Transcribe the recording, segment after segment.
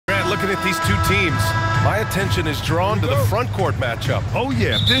Looking at these two teams, my attention is drawn to the front court matchup. Oh,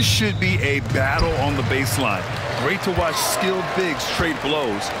 yeah. This should be a battle on the baseline. Great to watch skilled bigs trade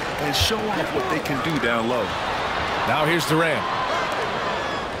blows and show off what they can do down low. Now here's Durant.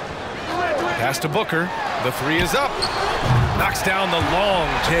 Pass to Booker. The three is up. Knocks down the long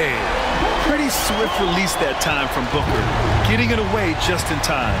J. Pretty swift release that time from Booker. Getting it away just in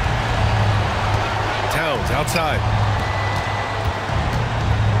time. Towns outside.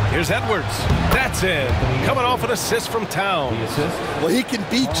 Here's Edwards. That's in. Coming off an assist from Towns. Well, he can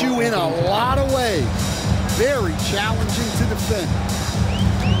beat you in a lot of ways. Very challenging to defend.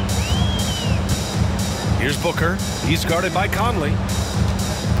 Here's Booker. He's guarded by Conley.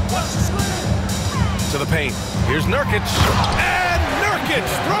 To the paint. Here's Nurkic. And Nurkic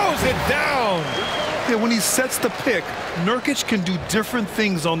throws it down. Yeah, when he sets the pick, Nurkic can do different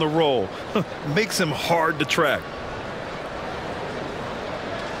things on the roll. Makes him hard to track.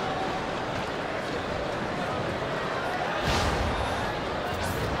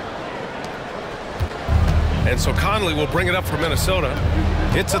 And so Conley will bring it up for Minnesota.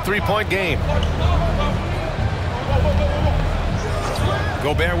 It's a three-point game.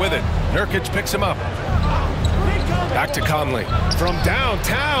 Gobert with it. Nurkic picks him up. Back to Conley. From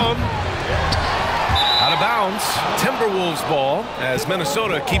downtown. Out of bounds. Timberwolves ball as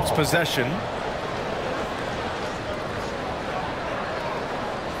Minnesota keeps possession.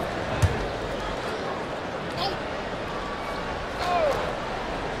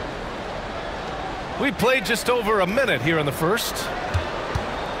 We played just over a minute here in the first.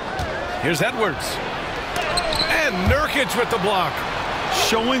 Here's Edwards. And Nurkic with the block.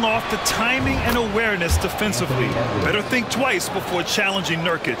 Showing off the timing and awareness defensively. Better think twice before challenging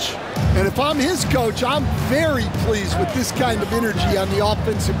Nurkic. And if I'm his coach, I'm very pleased with this kind of energy on the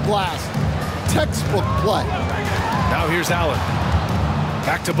offensive glass. Textbook play. Now here's Allen.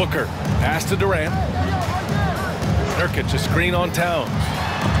 Back to Booker. Pass to Durant. Nurkic a screen on Towns.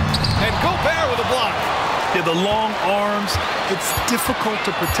 And Gobert with a block. Yeah, the long arms. It's difficult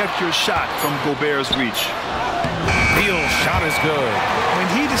to protect your shot from Gobert's reach. Beal's shot is good. When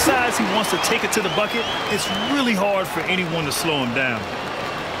he decides he wants to take it to the bucket, it's really hard for anyone to slow him down.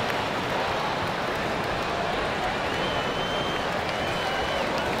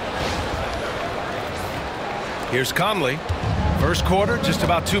 Here's Conley. First quarter, just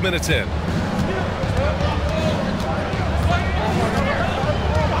about 2 minutes in.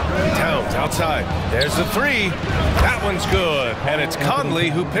 Towns outside. There's the three. That one's good. And it's Conley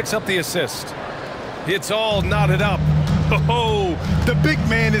who picks up the assist. It's all knotted up. Oh, the big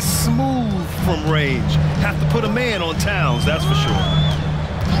man is smooth from range. Have to put a man on Towns, that's for sure.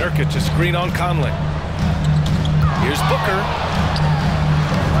 Nurkic a screen on Conley. Here's Booker.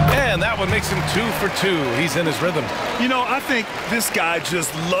 And that one makes him 2 for 2. He's in his rhythm. You know, I think this guy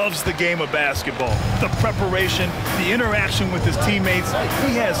just loves the game of basketball. The preparation, the interaction with his teammates.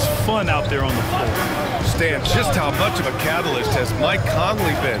 He has fun out there on the floor. Stan, just how much of a catalyst has Mike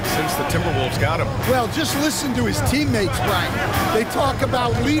Conley been since the Timberwolves got him? Well, just listen to his teammates, Brian. They talk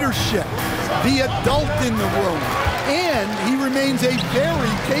about leadership, the adult in the room, and he remains a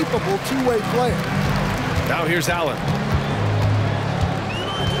very capable two-way player. Now here's Allen.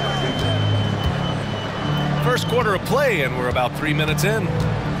 First quarter of play, and we're about 3 minutes in.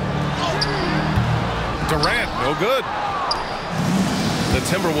 Durant, no good. The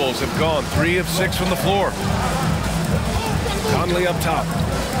Timberwolves have gone 3 of 6 from the floor. Conley up top.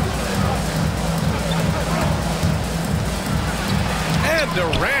 And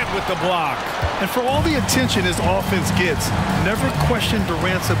Durant with the block. And for all the attention his offense gets, never question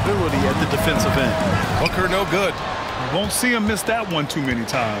Durant's ability at the defensive end. Booker, no good. Won't see him miss that one too many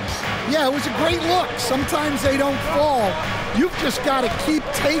times. Yeah, it was a great look. Sometimes they don't fall. You've just got to keep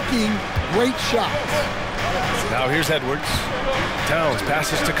taking great shots. Now here's Edwards. Towns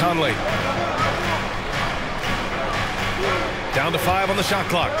passes to Conley. Down to 5 on the shot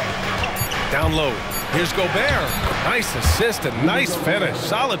clock. Down low. Here's Gobert. Nice assist and nice finish.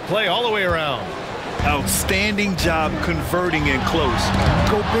 Solid play all the way around. Outstanding job converting in close.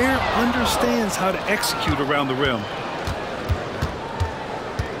 Gobert understands how to execute around the rim.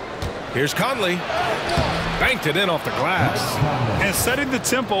 Here's Conley. Banked it in off the glass. And setting the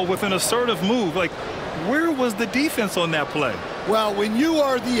tempo with an assertive move. Like, where was the defense on that play? Well, when you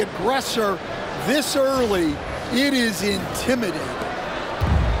are the aggressor this early, it is intimidating.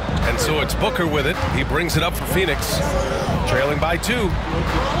 And so it's Booker with it. He brings it up for Phoenix. Trailing by 2.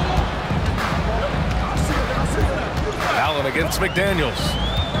 Allen against McDaniels.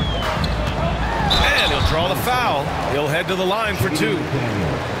 And he'll draw the foul. He'll head to the line for 2.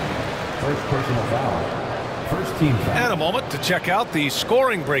 First personal foul. First And a moment to check out the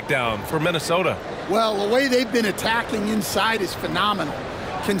scoring breakdown for Minnesota. Well, the way they've been attacking inside is phenomenal.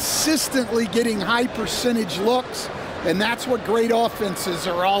 Consistently getting high percentage looks, and that's what great offenses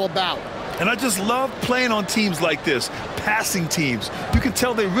are all about. And I just love playing on teams like this, passing teams. You can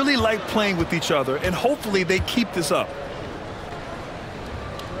tell they really like playing with each other, and hopefully they keep this up.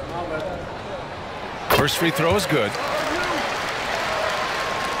 First free throw is good.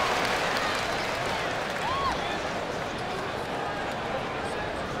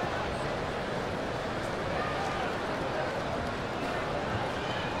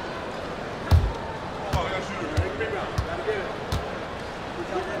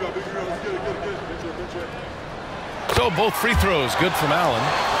 So both free throws good from Allen.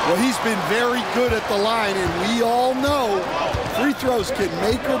 Well, he's been very good at the line, and we all know free throws can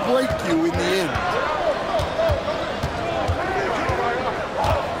make or break you in the end.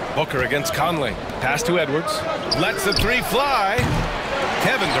 Booker against Conley. Pass to Edwards. Lets the three fly.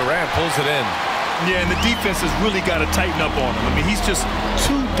 Kevin Durant pulls it in. Yeah, and the defense has really got to tighten up on him. I mean, he's just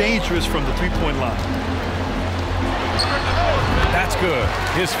too dangerous from the three-point line. That's good.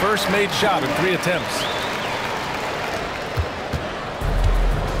 His first made shot in 3 attempts.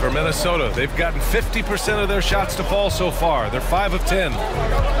 For Minnesota, they've gotten 50% of their shots to fall so far. They're 5 of 10.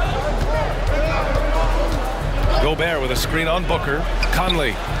 Gobert with a screen on Booker.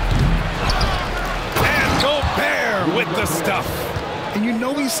 Conley. And Gobert with the stuff. And you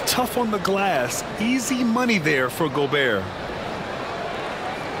know he's tough on the glass. Easy money there for Gobert.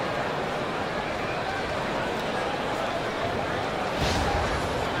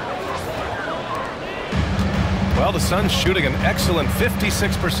 Well, the Suns shooting an excellent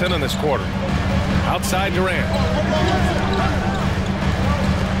 56% in this quarter. Outside Durant.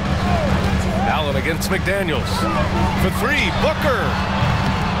 Allen against McDaniels. For 3, Booker.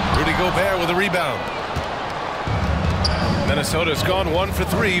 Rudy Gobert with a rebound. Minnesota's gone 1 for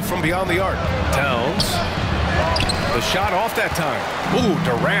 3 from beyond the arc. Towns. The shot off that time. Ooh,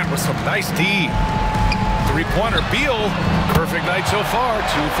 Durant with some nice D. Three-pointer, Beal. Perfect night so far, 2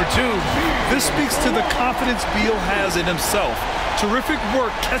 for 2. This speaks to the confidence Beal has in himself. Terrific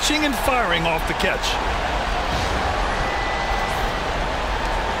work catching and firing off the catch.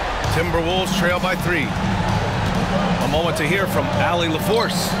 Timberwolves trail by 3. A moment to hear from Allie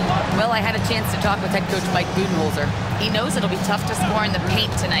LaForce. Well, I had a chance to talk with head coach Mike Budenholzer. He knows it'll be tough to score in the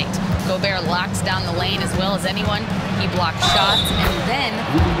paint tonight. Gobert locks down the lane as well as anyone. He blocks shots, and then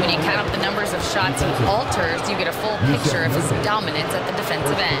when you count up the numbers of shots he alters, you get a full picture of his dominance at the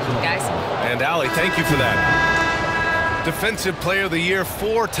defensive end, guys. And Allie, thank you for that. Defensive Player of the Year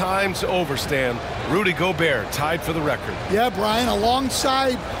 4 times over, Stan. Rudy Gobert tied for the record. Yeah, Brian,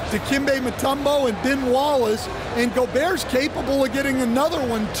 alongside Dikembe Mutombo and Ben Wallace, and Gobert's capable of getting another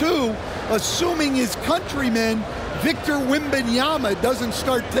one too, assuming his countryman Victor Wembanyama doesn't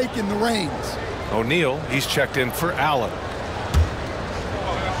start taking the reins. O'Neal, he's checked in for Allen.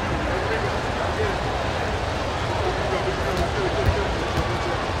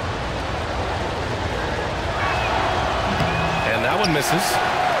 And that one misses.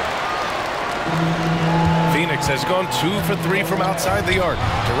 Phoenix has gone 2 for 3 from outside the arc.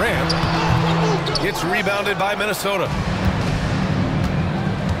 Durant gets rebounded by Minnesota.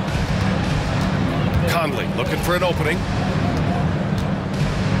 Conley looking for an opening.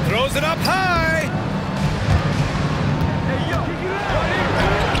 Throws it up high.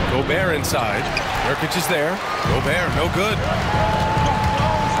 Gobert inside. Nurkic is there. Gobert, no good.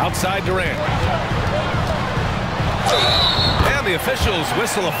 Outside Durant. And the officials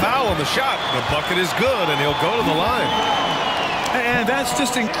whistle a foul on the shot. The bucket is good, and he'll go to the line. And that's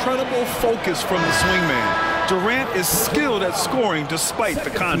just incredible focus from the swingman. Durant is skilled at scoring despite the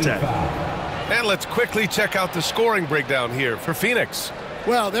contact. And let's quickly check out the scoring breakdown here for Phoenix.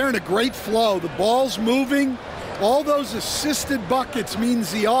 Well, they're in a great flow. The ball's moving. All those assisted buckets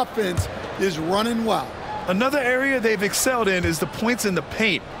means the offense is running well. Another area they've excelled in is the points in the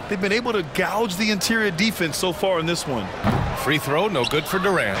paint. They've been able to gouge the interior defense so far in this one. Free throw, no good for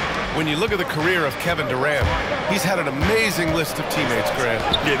Durant. When you look at the career of Kevin Durant, he's had an amazing list of teammates, Grant.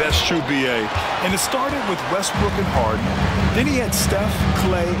 Yeah, that's true, B.A. And it started with Westbrook and Harden. Then he had Steph,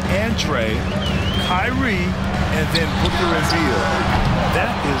 Clay, and Trey, Kyrie, and then Booker and Beal.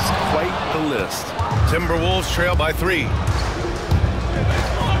 That is quite the list. Timberwolves trail by 3.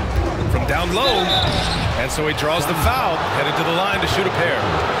 From down low, and so he draws the foul, headed to the line to shoot a pair.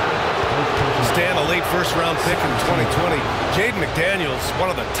 Stan, a late first-round pick in 2020. Jaden McDaniels, one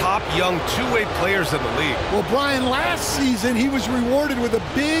of the top young two-way players in the league. Well, Brian, last season he was rewarded with a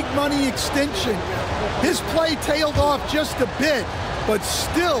big money extension. His play tailed off just a bit, but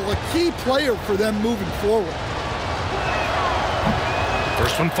still a key player for them moving forward.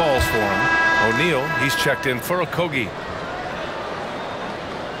 First one falls for him. O'Neal, he's checked in for Okogie.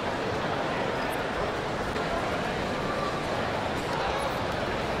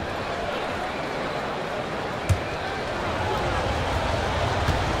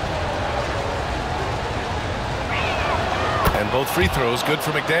 And both free throws good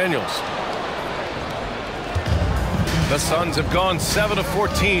for McDaniels. The Suns have gone 7 of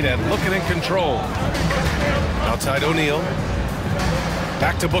 14 and looking in control. Outside O'Neal.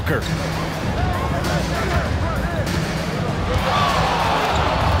 Back to Booker.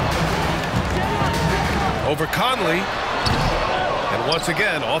 Over Conley. And once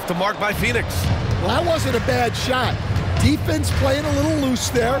again, off the mark by Phoenix. Well, that wasn't a bad shot. Defense playing a little loose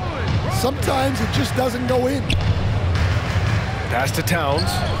there. Sometimes it just doesn't go in. Pass to Towns.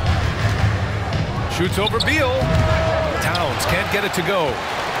 Shoots over Beal. Towns can't get it to go.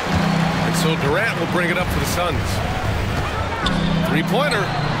 And so Durant will bring it up for the Suns. Three-pointer.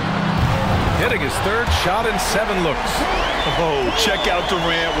 Hitting his third shot in 7 looks. Oh, check out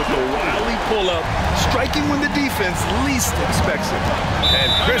Durant with the wily pull-up, striking when the defense least expects it. And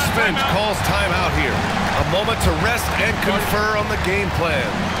Chris Finch calls timeout here. A moment to rest and confer on the game plan.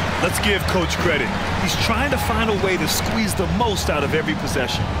 Let's give Coach credit. He's trying to find a way to squeeze the most out of every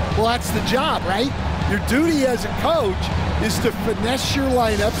possession. Well, that's the job, right? Your duty as a coach is to finesse your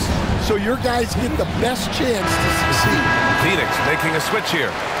lineups so your guys get the best chance to succeed. Phoenix making a switch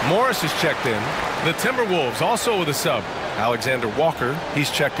here. Morris is checked in. The Timberwolves also with a sub. Alexander Walker,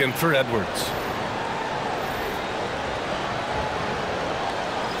 he's checked in for Edwards.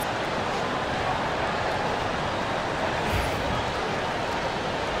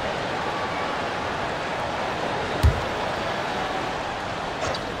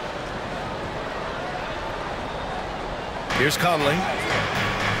 Here's Conley.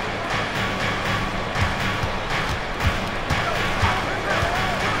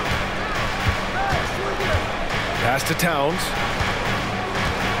 Pass to Towns.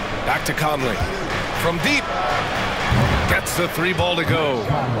 Back to Conley. From deep. Gets the 3 ball to go.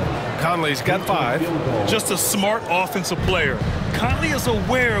 Conley's got 5. Just a smart offensive player. Conley is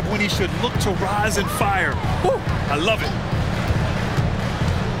aware of when he should look to rise and fire. Woo, I love it.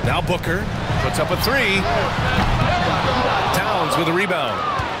 Now Booker puts up a 3. Towns with a rebound.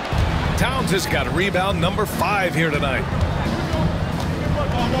 Towns has got rebound number 5 here tonight.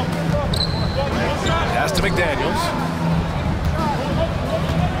 Pass to McDaniels.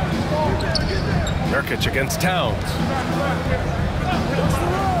 Nurkic against Towns.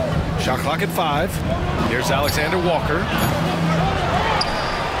 Shot clock at 5. Here's Alexander Walker.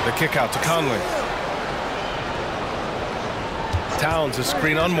 The kick out to Conley. Towns a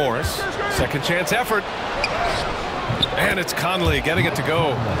screen on Morris. Second chance effort. And it's Conley getting it to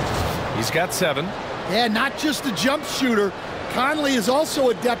go. He's got 7. Yeah, not just a jump shooter. Conley is also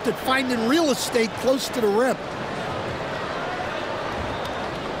adept at finding real estate close to the rim.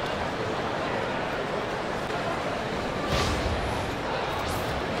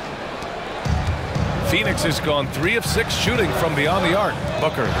 Phoenix has gone 3 of 6 shooting from beyond the arc.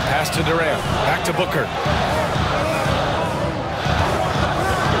 Booker, pass to Durant. Back to Booker.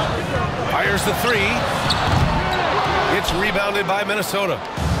 Fires the 3. It's rebounded by Minnesota.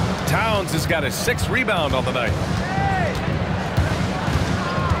 Towns has got his 6th rebound on the night.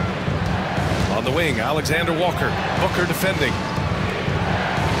 On the wing, Alexander Walker. Booker defending.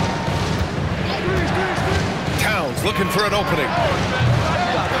 Towns looking for an opening.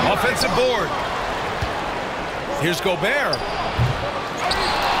 Offensive board. Here's Gobert.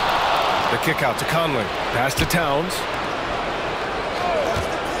 The kick out to Conley. Pass to Towns.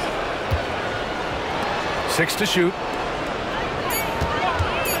 6 to shoot.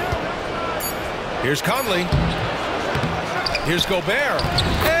 Here's Conley. Here's Gobert.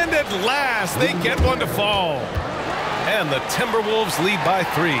 And at last, they get one to fall. And the Timberwolves lead by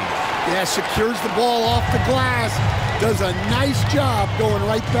 3. Yeah, secures the ball off the glass. Does a nice job going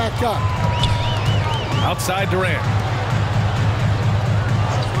right back up. Outside Durant.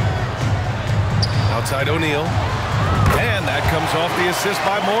 Outside O'Neal. And that comes off the assist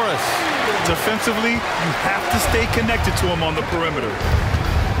by Morris. Defensively, you have to stay connected to him on the perimeter.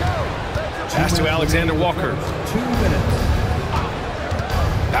 Pass to Alexander Walker. 2 minutes.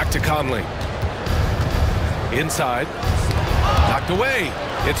 Back to Conley. Inside. Knocked away.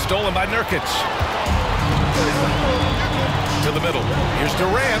 It's stolen by Nurkic. To the middle. Here's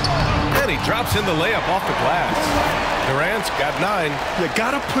Durant. And he drops in the layup off the glass. Durant's got 9. You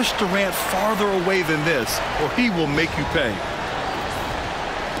gotta push Durant farther away than this, or he will make you pay.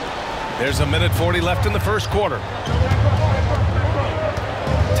 There's a minute 40 left in the first quarter.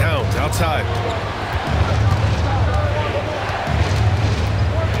 Towns outside.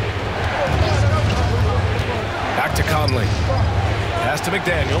 Conley. Pass to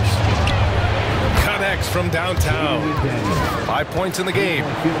McDaniels. Connects from downtown. 5 points in the game.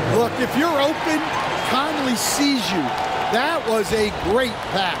 Look, if you're open, Conley sees you. That was a great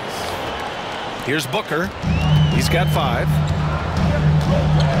pass. Here's Booker. He's got 5.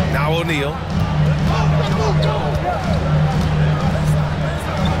 Now O'Neal.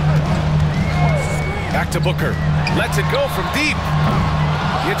 Back to Booker. Lets it go from deep.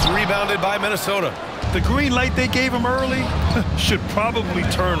 Gets rebounded by Minnesota. The green light they gave him early should probably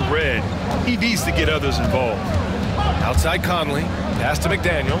turn red. He needs to get others involved. Outside Conley. Pass to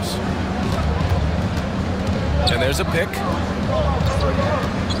McDaniels. And there's a pick.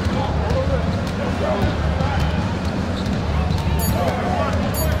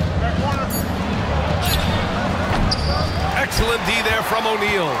 Excellent D there from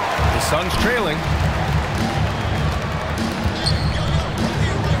O'Neal. The Suns trailing.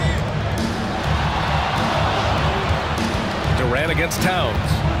 Durant against Towns.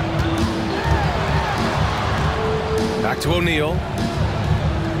 Back to O'Neal.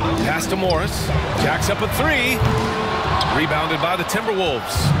 Pass to Morris. Jacks up a 3. Rebounded by the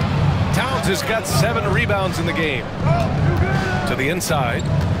Timberwolves. Towns has got 7 rebounds in the game. To the inside.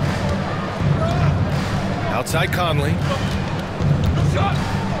 Outside Conley.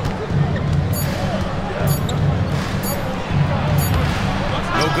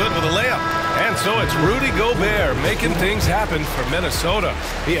 No good with a layup. And so it's Rudy Gobert making things happen for Minnesota.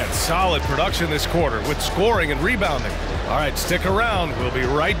 He had solid production this quarter with scoring and rebounding. All right, stick around. We'll be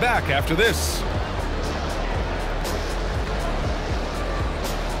right back after this.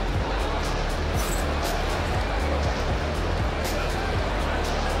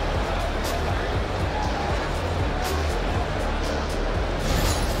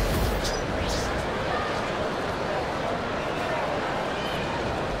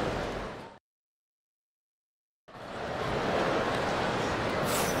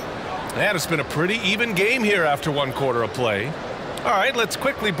 And it's been a pretty even game here after 1 quarter of play. All right, let's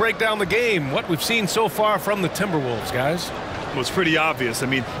quickly break down the game. What we've seen so far from the Timberwolves, guys. Well, it's pretty obvious. I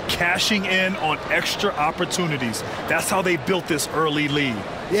mean, cashing in on extra opportunities. That's how they built this early lead.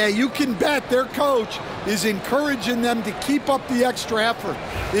 Yeah, you can bet their coach is encouraging them to keep up the extra effort.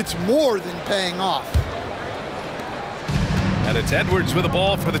 It's more than paying off. And it's Edwards with the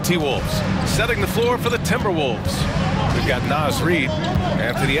ball for the T-Wolves. Setting the floor for the Timberwolves. We've got Naz Reid,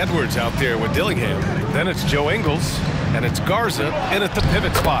 Anthony Edwards out there with Dillingham. Then it's Joe Ingles, and it's Garza in at the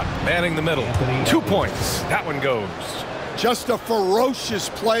pivot spot, manning the middle. 2 points. That one goes. Just a ferocious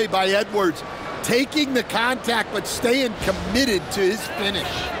play by Edwards, taking the contact but staying committed to his finish.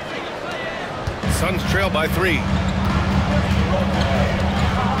 Suns trail by 3.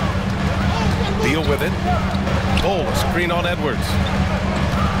 Beal with it. Bull, a screen on Edwards.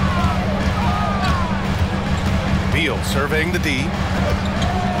 Beal surveying the D.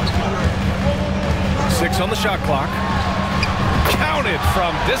 6 on the shot clock. Counted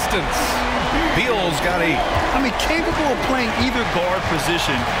from distance. Beal's got 8. I mean, capable of playing either guard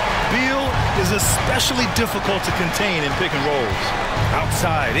position, Beal is especially difficult to contain in pick and rolls.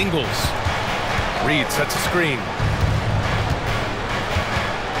 Outside, Ingles. Reid sets a screen.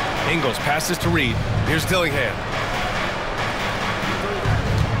 Ingles passes to Reid. Here's Dillingham.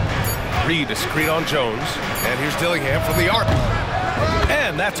 Reid, a screen on Jones. And here's Dillingham from the arc.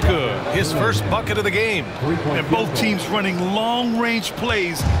 And that's good. His first bucket of the game. And both teams running long-range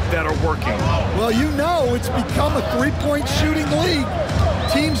plays that are working. Well, you know it's become a 3-point shooting league.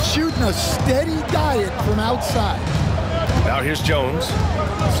 Teams shooting a steady diet from outside. Now here's Jones.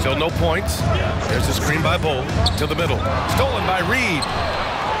 Still no points. There's a screen by Bull to the middle. Stolen by Reid.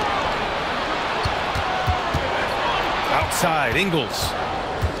 Outside, Ingles.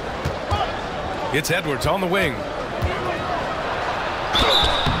 It's Edwards on the wing.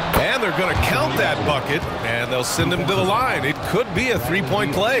 And they're going to count that bucket, and they'll send him to the line. It could be a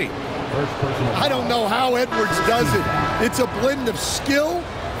 3-point play. I don't know how Edwards does it. It's a blend of skill,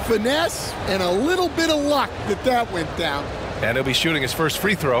 finesse, and a little bit of luck that went down. And he'll be shooting his first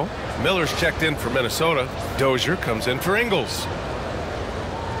free throw. Miller's checked in for Minnesota. Dozier comes in for Ingles.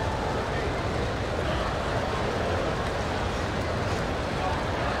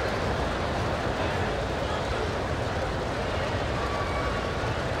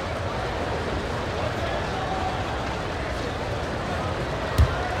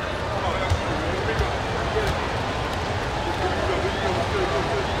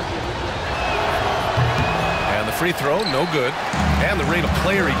 Free throw, no good. And the rate of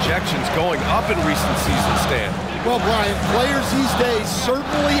player ejections going up in recent seasons, Stan. Well, Brian, players these days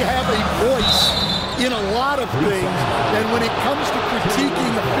certainly have a voice in a lot of things. And when it comes to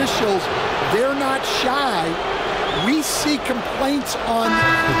critiquing officials, they're not shy. We see complaints on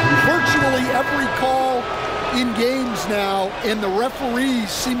virtually every call in games now, and the referees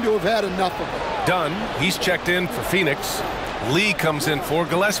seem to have had enough of it. Dunn, he's checked in for Phoenix. Lee comes in for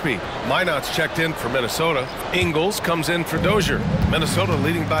Gillespie. Minot's checked in for Minnesota. Ingles comes in for Dozier. Minnesota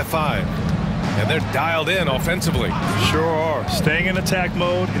leading by 5. And they're dialed in offensively. Sure are. Staying in attack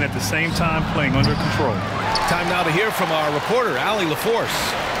mode and at the same time playing under control. Time now to hear from our reporter, Allie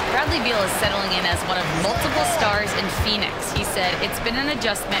LaForce. Bradley Beal is settling in as one of multiple stars in Phoenix. He said, it's been an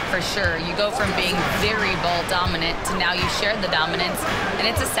adjustment for sure. You go from being very ball dominant to now you share the dominance, and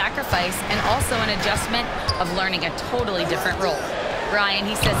it's a sacrifice and also an adjustment of learning a totally different role. Brian,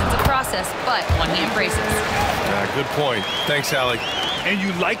 he says it's a process, but one he embraces. Good point. Thanks, Allie. And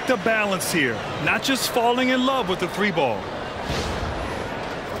you like the balance here, not just falling in love with the 3-ball.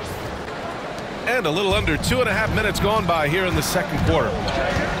 And a little under 2.5 minutes gone by here in the second quarter.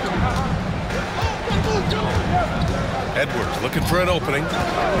 Edwards looking for an opening.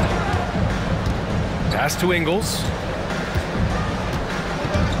 Pass to Ingles.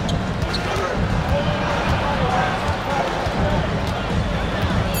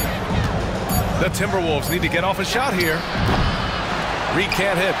 The Timberwolves need to get off a shot here. Reed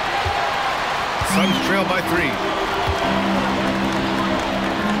can't hit. Suns trail by 3.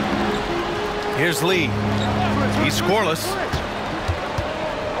 Here's Lee. He's scoreless.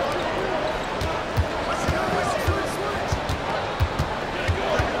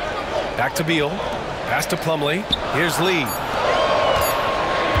 Back to Beal. Pass to Plumlee. Here's Lee.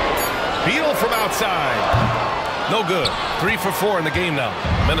 Beal from outside. No good. 3 for 4 in the game now.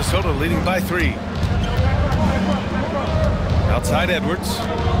 Minnesota leading by 3. Outside Edwards.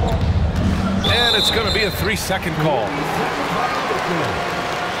 And it's going to be a 3-second call.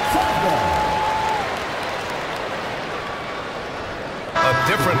 A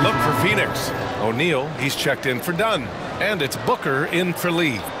different look for Phoenix. O'Neal, he's checked in for Dunn. And it's Booker in for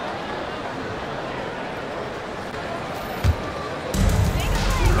Lee.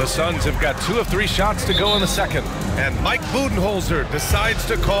 The Suns have got 2 of 3 shots to go in the second. And Mike Budenholzer decides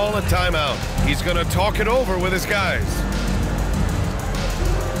to call a timeout. He's going to talk it over with his guys.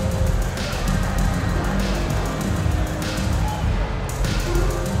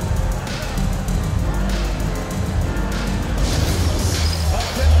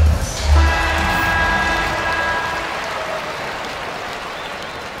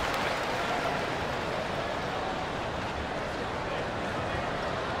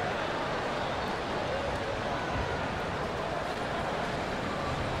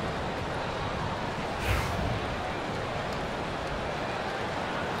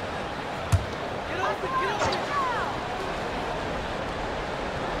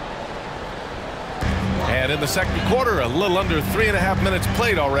 And in the second quarter, a little under 3.5 minutes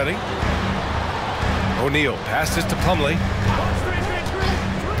played already. O'Neal passes to Plumlee.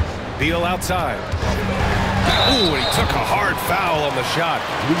 Beal outside. Ooh, he took a hard foul on the shot.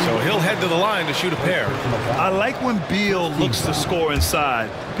 So he'll head to the line to shoot a pair. I like when Beal looks to score inside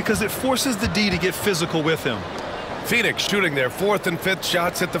because it forces the D to get physical with him. Phoenix shooting their 4th and 5th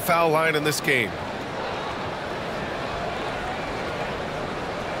shots at the foul line in this game.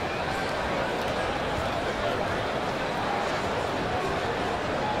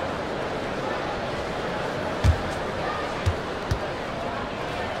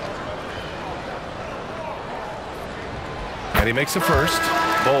 And he makes the first.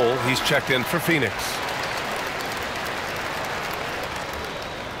 Bowl, he's checked in for Phoenix.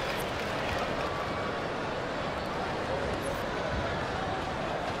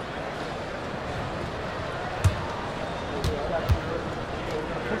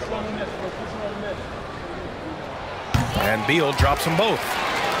 And Beal drops them both.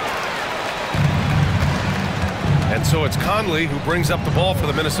 And so it's Conley who brings up the ball for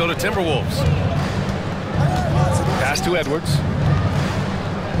the Minnesota Timberwolves. Pass to Edwards.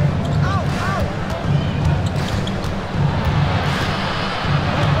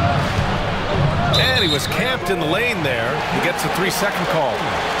 And he was camped in the lane there. He gets a 3-second call.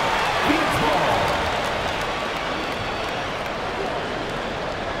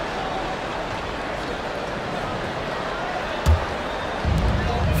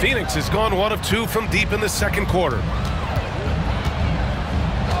 Phoenix has gone 1 of 2 from deep in the second quarter.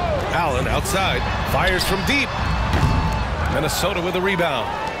 Allen outside, fires from deep. Minnesota with a rebound.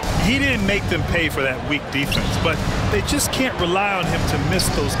 He didn't make them pay for that weak defense, but they just can't rely on him to miss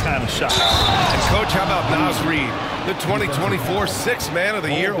those kind of shots. And Coach, how about Naz Reid, the 2024 Sixth Man of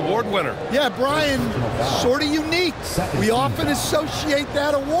the Year award winner? Yeah, Brian, sort of unique. We often associate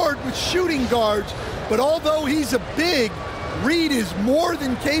that award with shooting guards, but although he's a big, Reed is more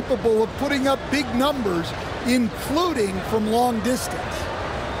than capable of putting up big numbers, including from long distance.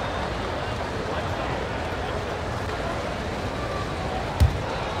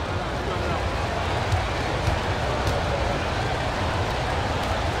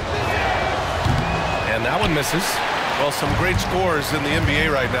 And that one misses. Well, some great scores in the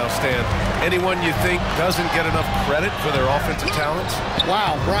NBA right now, Stan. Anyone you think doesn't get enough credit for their offensive talents?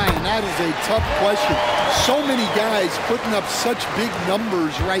 Wow, Brian, that is a tough question. So many guys putting up such big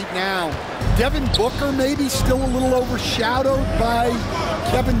numbers right now. Devin Booker maybe still a little overshadowed by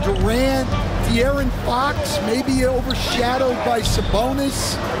Kevin Durant. De'Aaron Fox maybe overshadowed by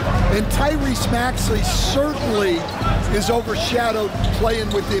Sabonis. And Tyrese Maxey certainly is overshadowed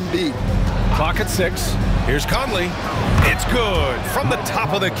playing with Embiid. Clock at 6. Here's Conley. It's good from the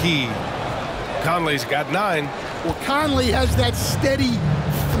top of the key. Conley's got 9. Well, Conley has that steady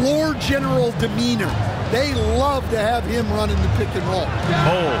floor general demeanor. They love to have him running the pick and roll.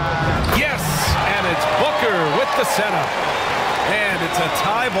 Oh, yes, and it's Booker with the setup. And it's a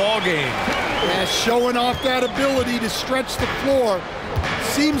tie ball game. Yeah, showing off that ability to stretch the floor.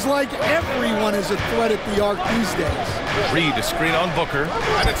 Seems like everyone is a threat at the arc these days. Reed to screen on Booker,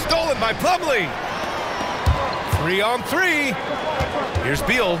 and it's stolen by Plumlee. 3 on 3. Here's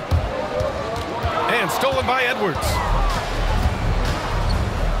Beal. And stolen by Edwards.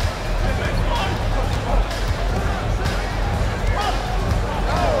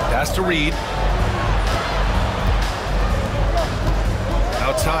 Pass to Reed.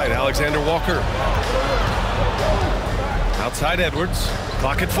 Outside, Alexander Walker. Outside Edwards.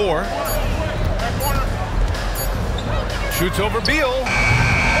 Clock at 4. Shoots over Beal.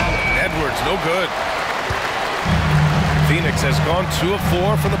 Edwards, no good. Phoenix has gone 2 of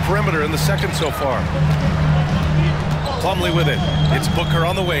 4 from the perimeter in the second so far. Plumlee with it. It's Booker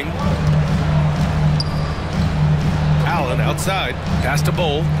on the wing. Allen outside. Pass to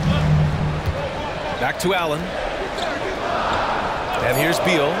Bowl. Back to Allen. And here's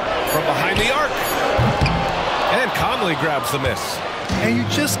Beal from behind the arc. And Conley grabs the miss. And you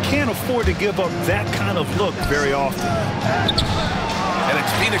just can't afford to give up that kind of look very often. And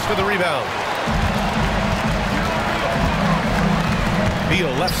it's Phoenix for the rebound.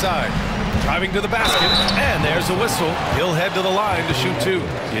 Beal left side, driving to the basket, and there's a whistle. He'll head to the line to shoot 2.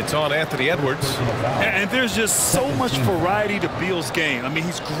 It's on Anthony Edwards. And there's just so much variety to Beal's game. I mean,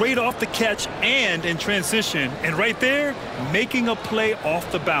 he's great off the catch and in transition. And right there, making a play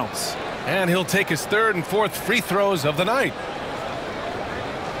off the bounce. And he'll take his 3rd and 4th free throws of the night.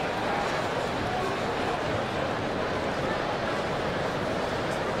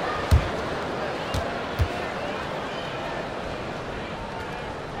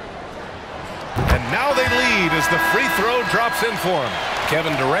 Now they lead as the free throw drops in for him.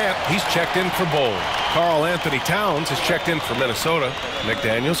 Kevin Durant, he's checked in for Bowl. Karl Anthony Towns has checked in for Minnesota.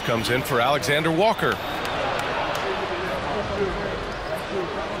 McDaniels comes in for Alexander Walker.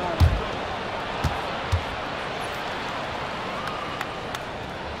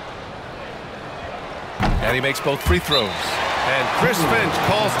 And he makes both free throws. And Chris Finch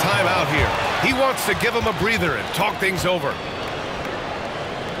calls timeout here. He wants to give him a breather and talk things over.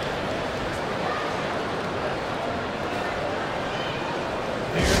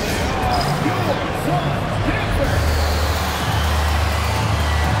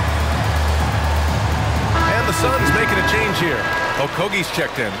 The Suns making a change here. Okogie's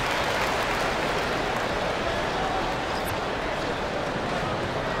checked in.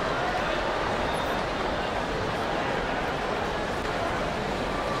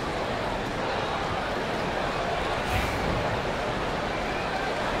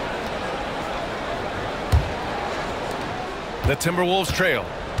 The Timberwolves trail.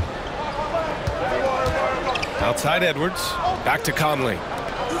 Outside Edwards. Back to Conley.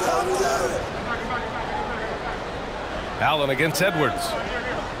 Allen against Edwards.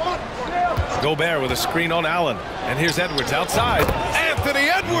 Gobert with a screen on Allen. And here's Edwards outside. Anthony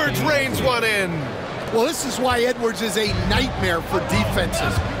Edwards rains one in. Well, this is why Edwards is a nightmare for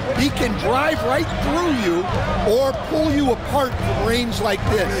defenses. He can drive right through you or pull you apart from range like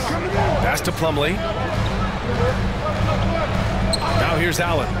this. Pass to Plumlee. Now here's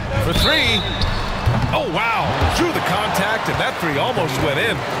Allen for 3. Oh, wow. Drew the contact, and that 3 almost went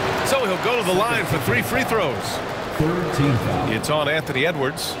in. So he'll go to the line for 3 free throws. It's on Anthony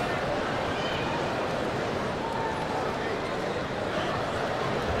Edwards.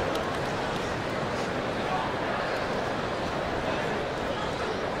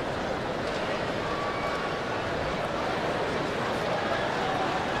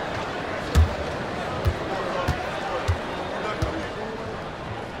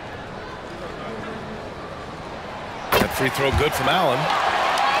 Free throw good from Allen.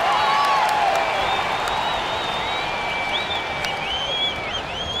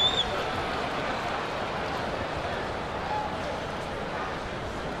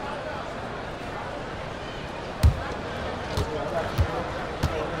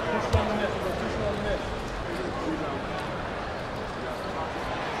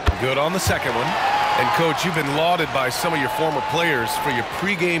 Good on the second one. And, Coach, you've been lauded by some of your former players for your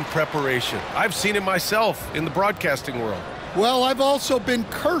pregame preparation. I've seen it myself in the broadcasting world. Well, I've also been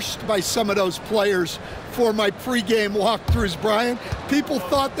cursed by some of those players for my pregame walkthroughs, Brian. People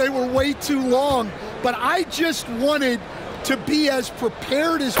thought they were way too long, but I just wanted to be as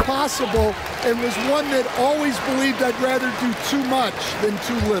prepared as possible and was one that always believed I'd rather do too much than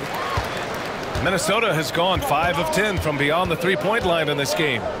too little. Minnesota has gone 5 of 10 from beyond the three-point line in this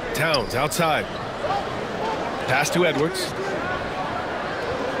game. Towns outside. Pass to Edwards.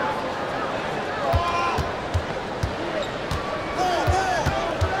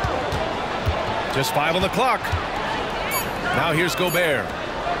 Just 5 on the clock. Now here's Gobert.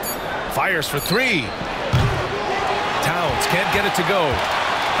 Fires for 3. Towns can't get it to go.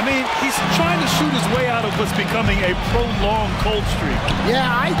 I mean, he's trying to shoot his way out of what's becoming a prolonged cold streak. Yeah,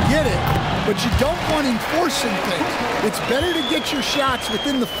 I get it, but you don't want him forcing things. It's better to get your shots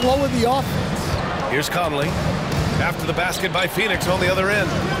within the flow of the offense. Here's Conley. After the basket by Phoenix on the other end.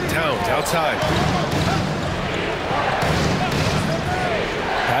 Towns outside.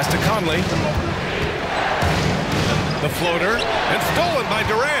 Pass to Conley. The floater, and stolen by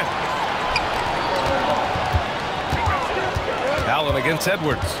Durant. Allen against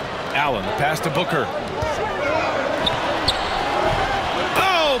Edwards. Allen, the pass to Booker.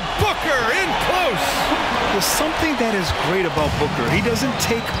 Oh, Booker in close. There's something that is great about Booker. He doesn't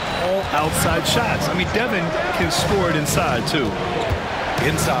take all outside shots. I mean, Devin can score it inside, too.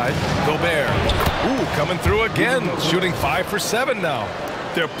 Inside, Gobert. Ooh, coming through again. Shooting 5 for 7 now.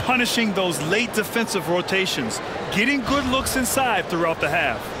 They're punishing those late defensive rotations, getting good looks inside throughout the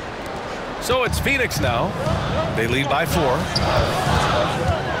half. So it's Phoenix now. They lead by 4.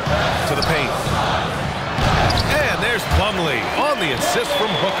 To the paint. And there's Plumlee on the assist from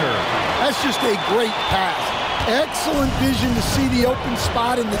Booker. That's just a great pass. Excellent vision to see the open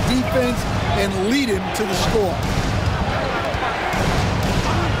spot in the defense and lead him to the score.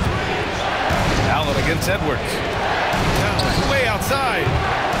 Allen against Edwards. Way outside.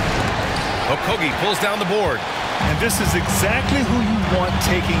 Okogie pulls down the board. And this is exactly who you want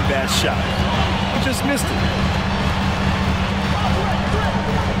taking that shot. He just missed it.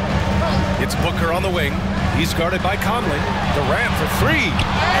 It's Booker on the wing. He's guarded by Conley. Durant for 3.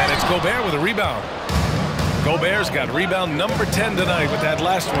 And it's Gobert with a rebound. Gobert's got rebound number 10 tonight with that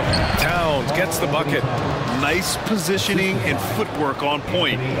last one. Towns gets the bucket. Nice positioning and footwork on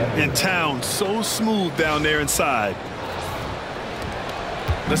point. And Towns so smooth down there inside.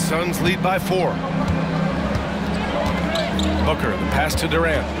 The Suns lead by 4. Booker, the pass to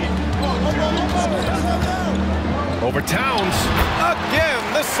Durant. Over Towns.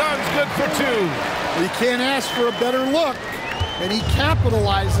 Again, the Suns good for 2. You can't ask for a better look, and he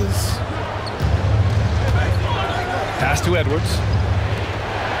capitalizes. Pass to Edwards.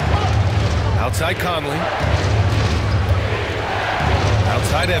 Outside Conley.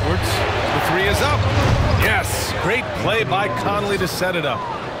 Outside Edwards. The 3 is up. Yes, great play by Conley to set it up.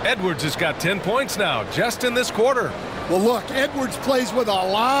 Edwards has got 10 points now, just in this quarter. Well, look, Edwards plays with a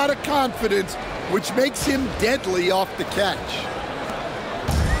lot of confidence, which makes him deadly off the catch.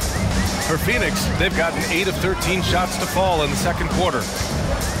 For Phoenix, they've gotten 8 of 13 shots to fall in the second quarter.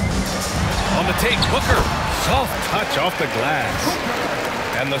 On the take, Booker. Soft touch off the glass.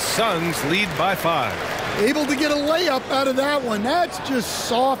 And the Suns lead by 5. Able to get a layup out of that one. That's just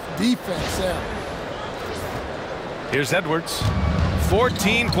soft defense there. Here's Edwards.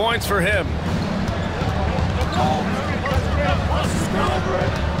 14 points for him.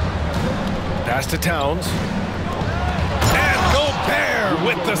 Pass to Towns. And Gobert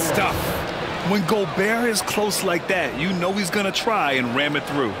with the stuff. When Gobert is close like that, you know he's going to try and ram it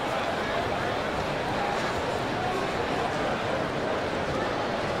through.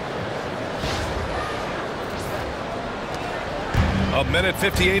 A minute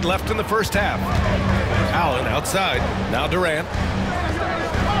 58 left in the first half. Allen outside. Now Durant.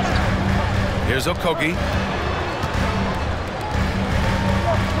 Here's Okogie.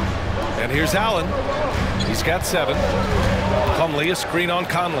 And here's Allen. He's got 7. Plumlee, a screen on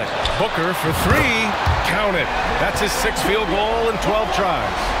Conley. Booker for 3. Count it. That's his 6th field goal in 12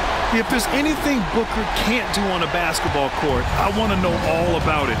 tries. If there's anything Booker can't do on a basketball court, I want to know all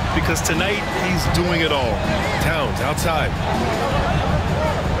about it, because tonight he's doing it all. Towns outside.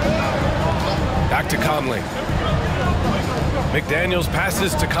 Back to Conley. McDaniels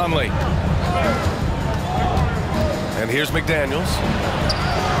passes to Conley. And here's McDaniels.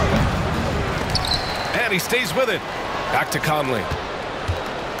 And he stays with it. Back to Conley.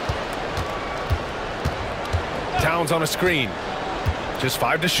 Towns on a screen. Just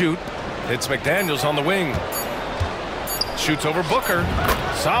 5 to shoot. It's McDaniels on the wing. Shoots over Booker.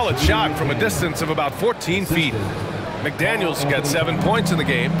 Solid shot from a distance of about 14 feet. McDaniels got 7 points in the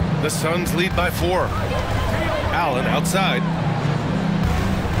game. The Suns lead by 4. Allen outside.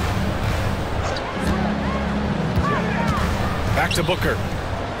 Back to Booker.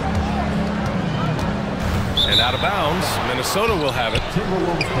 And out of bounds. Minnesota will have it.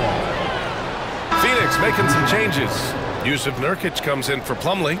 Phoenix making some changes. Yusuf Nurkic comes in for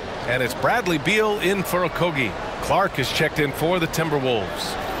Plumlee, and it's Bradley Beal in for Okogie. Clark is checked in for the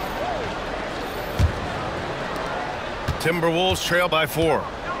Timberwolves. Timberwolves trail by 4.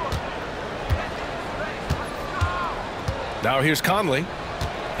 Now here's Conley.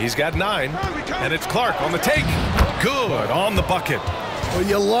 He's got 9, and it's Clark on the take. Good on the bucket. Well,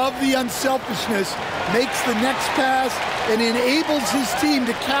 you love the unselfishness. Makes the next pass and enables his team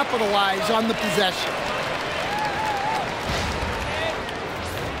to capitalize on the possession.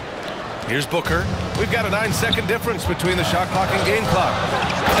 Here's Booker. We've got a 9-second difference between the shot clock and game clock.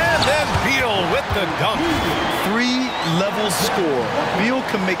 And then Beal with the dunk. 3-level score. Beal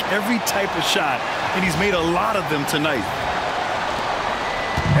can make every type of shot, and he's made a lot of them tonight.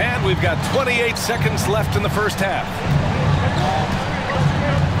 And we've got 28 seconds left in the first half.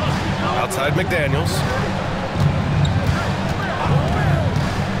 Outside McDaniels.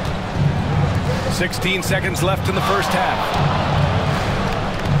 16 seconds left in the first half.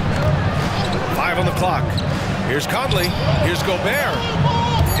 5 on the clock. Here's Conley. Here's Gobert.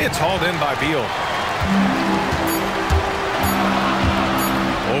 It's hauled in by Beal.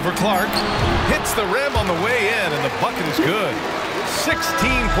 Over Clark. Hits the rim on the way in, and the bucket is good. 16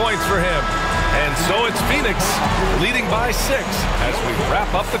 points for him. And so it's Phoenix leading by 6 as we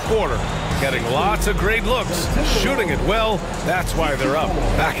wrap up the quarter. Getting lots of great looks, shooting it well. That's why they're up.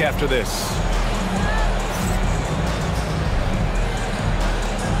 Back after this.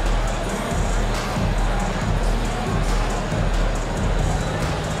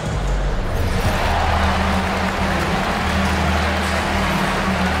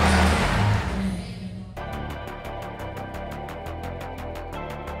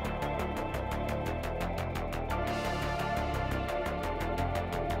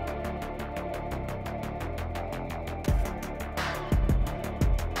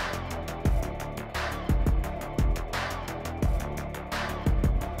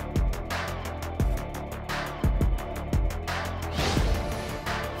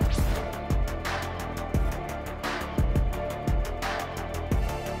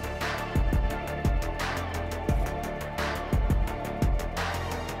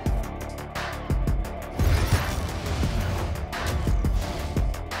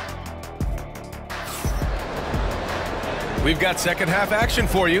 We've got second half action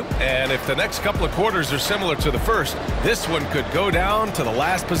for you, and if the next couple of quarters are similar to the first, this one could go down to the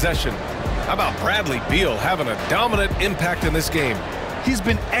last possession. How about Bradley Beal having a dominant impact in this game? He's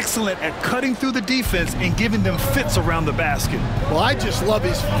been excellent at cutting through the defense and giving them fits around the basket. Well, I just love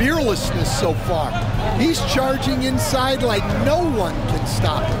his fearlessness so far. He's charging inside like no one can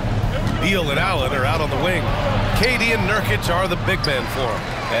stop him. Beal and Allen are out on the wing. KD and Nurkic are the big men for him.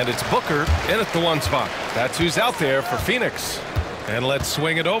 And it's Booker in at the 1 spot. That's who's out there for Phoenix. And let's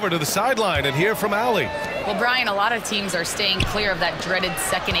swing it over to the sideline and hear from Allie. Well, Brian, a lot of teams are staying clear of that dreaded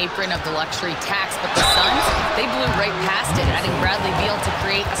second apron of the luxury tax, but the Suns, they blew right past it, adding Bradley Beal to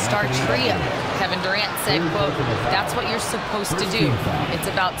create a star trio. Kevin Durant said, quote, "That's what you're supposed to do. It's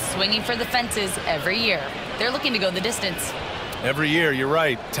about swinging for the fences every year." They're looking to go the distance. Every year, you're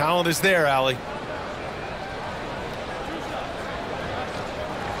right. Talent is there, Allie.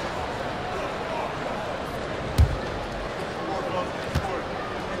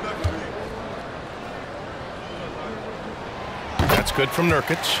 That's good from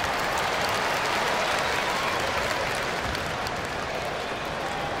Nurkic.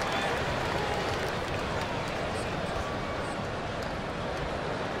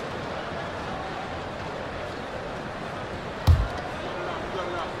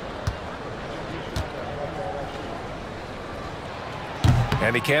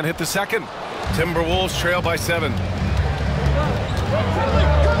 And he can't hit the second. Timberwolves trail by 7.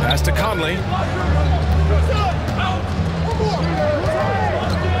 Pass to Conley.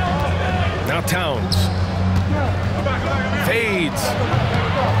 Now Towns. Fades.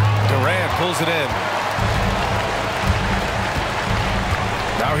 Durant pulls it in.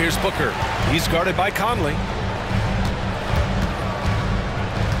 Now here's Booker. He's guarded by Conley.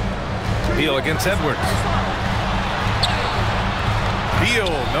 Beal against Edwards. Beal,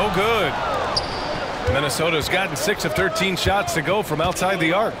 no good. Minnesota's gotten 6 of 13 shots to go from outside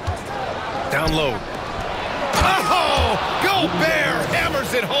the arc. Down low. Oh! Gobert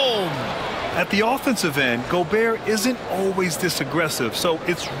hammers it home. At the offensive end, Gobert isn't always this aggressive, so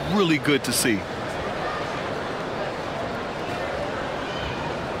it's really good to see.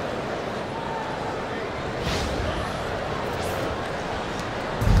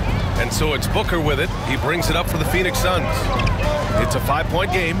 And so it's Booker with it. He brings it up for the Phoenix Suns. It's a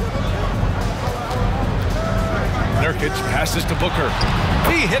 5-point game. Nurkic passes to Booker.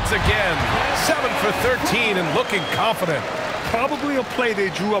 He hits again. 7 for 13 and looking confident. Probably a play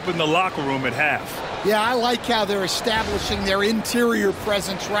they drew up in the locker room at half. Yeah, I like how they're establishing their interior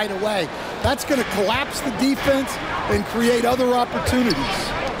presence right away. That's going to collapse the defense and create other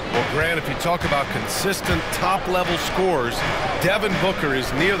opportunities. Well, Grant, if you talk about consistent top-level scores, Devin Booker is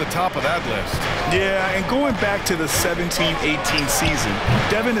near the top of that list. Yeah, and going back to the 17-18 season,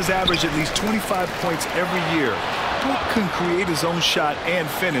 Devin has averaged at least 25 points every year. Book can create his own shot and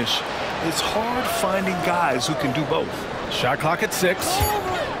finish. It's hard finding guys who can do both. Shot clock at 6.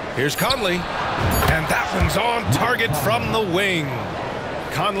 Here's Conley. And that one's on target from the wing.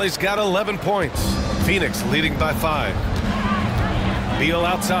 Conley's got 11 points. Phoenix leading by 5. Beal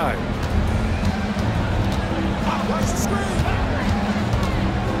outside.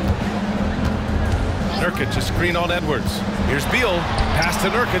 Nurkic, a screen on Edwards. Here's Beal. Pass to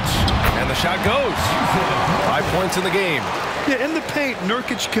Nurkic. And the shot goes. 5 points in the game. Yeah, in the paint,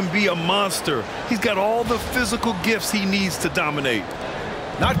 Nurkic can be a monster. He's got all the physical gifts he needs to dominate.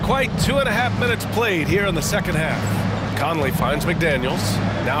 Not quite 2.5 minutes played here in the second half. Conley finds McDaniels.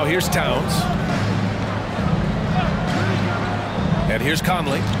 Now here's Towns. And here's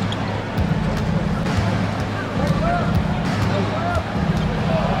Conley.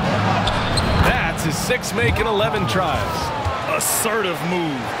 That's his 6th make in 11 tries. Assertive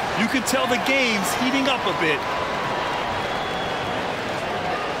move. You can tell the game's heating up a bit.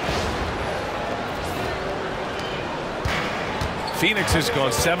 Phoenix has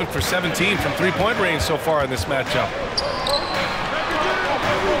gone 7 for 17 from 3-point range so far in this matchup.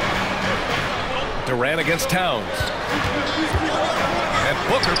 Durant against Towns. And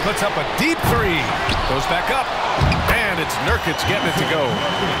Booker puts up a deep 3. Goes back up. And it's Nurkic getting it to go.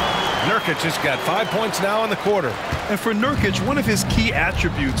 Nurkic has got 5 points now in the quarter. And for Nurkic, one of his key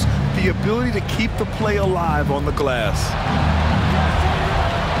attributes, the ability to keep the play alive on the glass.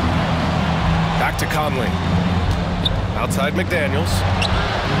 Back to Conley. Outside McDaniels.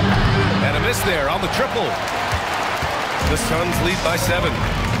 And a miss there on the triple. The Suns lead by 7.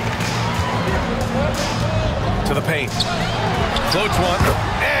 To the paint. Floats one.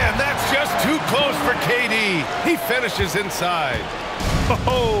 And that's just too close for KD. He finishes inside.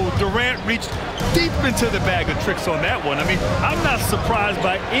 Oh, Durant reached deep into the bag of tricks on that one. I mean, I'm not surprised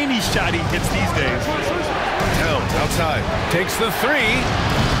by any shot he hits these days. Towns outside. Takes the 3.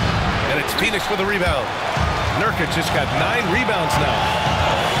 And it's Phoenix with a rebound. Nurkic just got 9 rebounds now.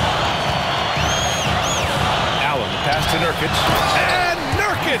 Allen pass to Nurkic. And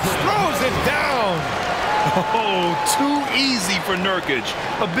Nurkic throws it down. Oh, too easy for Nurkic.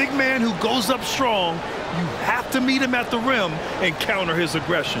 A big man who goes up strong. You have to meet him at the rim and counter his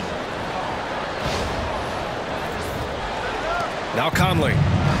aggression. Now Conley.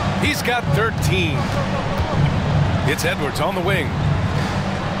 He's got 13. It's Edwards on the wing.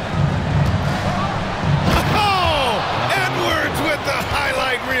 With the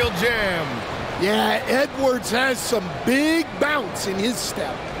highlight reel jam. Yeah, Edwards has some big bounce in his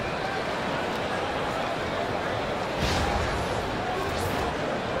step.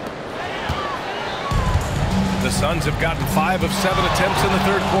 The Suns have gotten 5 of 7 attempts in the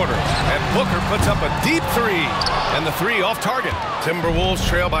third quarter. And Booker puts up a deep 3. And the 3 off target. Timberwolves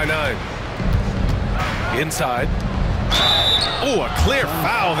trail by 9. Inside. Oh, a clear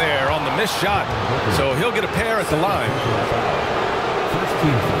foul there on the missed shot. So he'll get a pair at the line.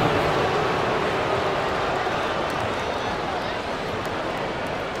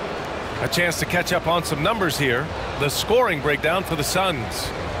 A chance to catch up on some numbers here. The scoring breakdown for the Suns.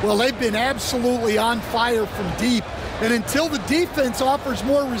 Well, they've been absolutely on fire from deep. And until the defense offers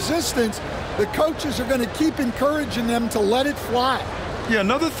more resistance, the coaches are going to keep encouraging them to let it fly. Yeah,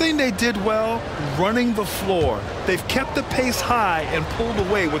 another thing they did well, running the floor. They've kept the pace high and pulled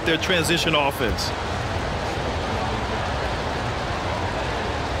away with their transition offense.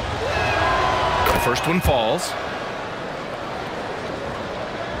 The first one falls.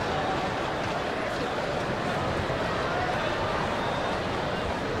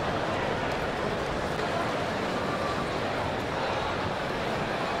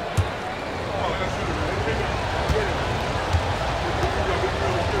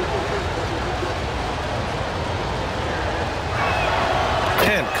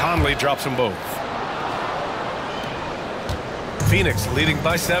 Conley drops them both. Phoenix leading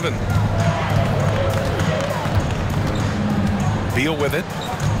by 7. Beal with it.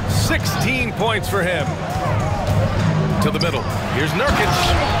 16 points for him. To the middle. Here's Nurkic.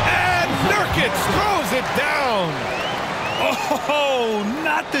 And Nurkic throws it down. Oh,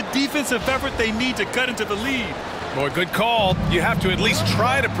 not the defensive effort they need to cut into the lead. Boy, good call. You have to at least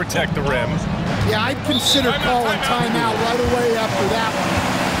try to protect the rim. Yeah, I'd consider calling timeout right away after that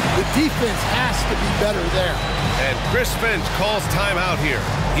one. The defense has to be better there. And Chris Finch calls timeout here.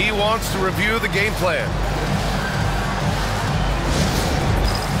 He wants to review the game plan.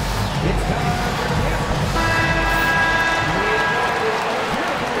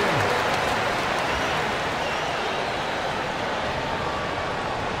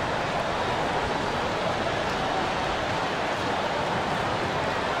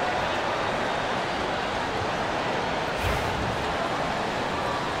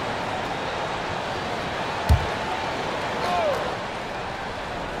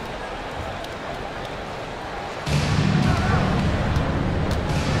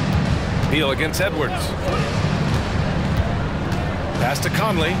 Beal against Edwards. Pass to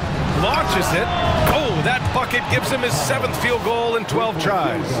Conley. Launches it. Oh, that bucket gives him his 7th field goal in 12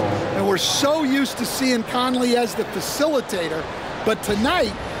 tries. And we're so used to seeing Conley as the facilitator, but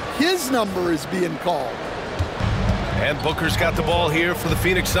tonight, his number is being called. And Booker's got the ball here for the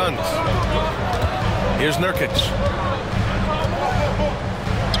Phoenix Suns. Here's Nurkic.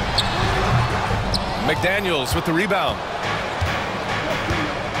 McDaniels with the rebound.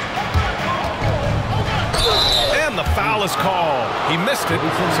 And the foul is called. He missed it,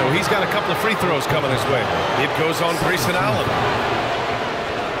 so he's got a couple of free throws coming his way. It goes on Grayson Allen.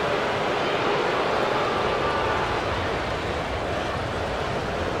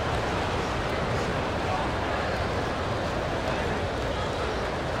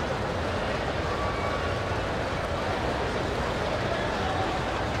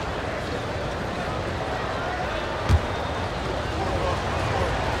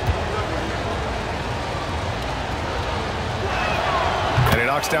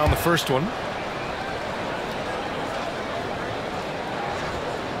 Knocks down the first one.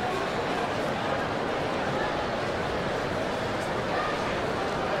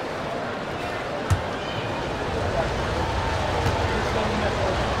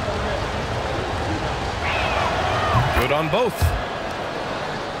 Good on both.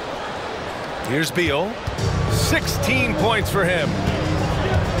 Here's Beal. 16 points for him.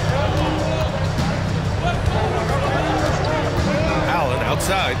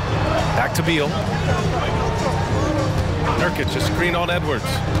 Outside. Back to Beal. Nurkic, a screen on Edwards.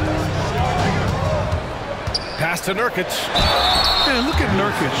 Pass to Nurkic. Man, look at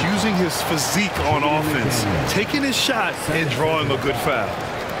Nurkic using his physique on offense, taking his shot and drawing a good foul.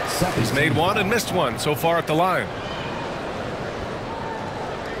 He's made one and missed one so far at the line.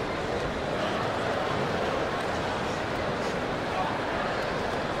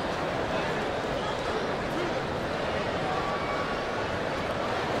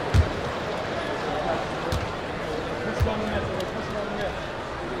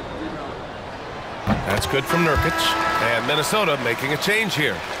 That's good from Nurkic. And Minnesota making a change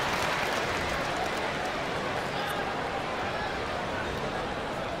here.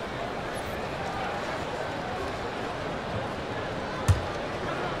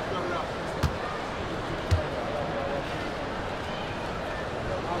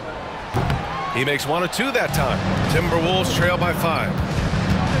 He makes 1 of 2 that time. Timberwolves trail by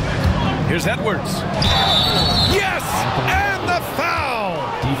 5. Here's Edwards. Yes! And the foul!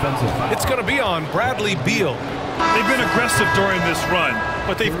 It's going to be on Bradley Beal. They've been aggressive during this run,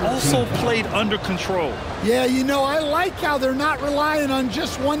 but they've also played under control. Yeah, you know, I like how they're not relying on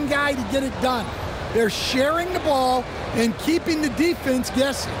just one guy to get it done. They're sharing the ball and keeping the defense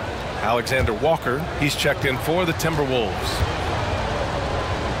guessing. Alexander Walker, he's checked in for the Timberwolves.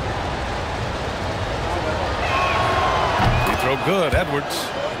 Free throw good, Edwards.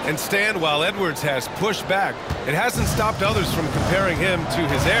 And stand while Edwards has pushed back. It hasn't stopped others from comparing him to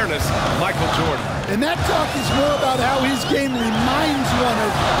his airness, Michael Jordan. And that talk is more about how his game reminds one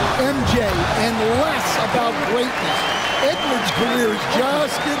of MJ and less about greatness. Edwards' career is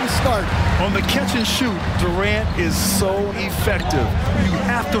just getting started. On the catch and shoot, Durant is so effective. You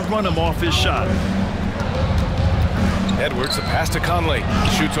have to run him off his shot. Edwards, a pass to Conley.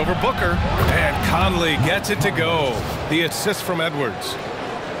 Shoots over Booker. And Conley gets it to go. The assist from Edwards.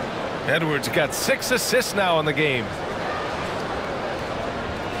 Edwards got 6 assists now in the game.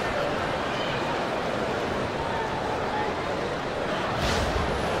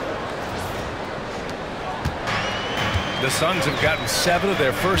 The Suns have gotten 7 of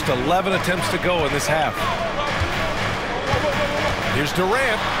their first 11 attempts to go in this half. Here's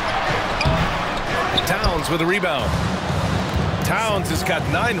Durant. Towns with a rebound. Towns has got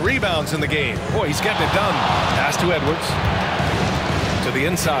 9 rebounds in the game. Boy, he's getting it done. Pass to Edwards. To the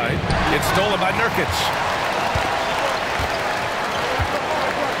inside. It's stolen by Nurkic.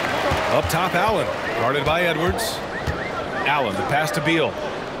 Up top, Allen. Guarded by Edwards. Allen, the pass to Beal.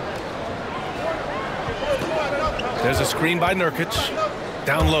 There's a screen by Nurkic.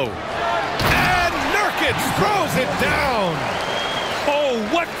 Down low. And Nurkic throws it down. Oh,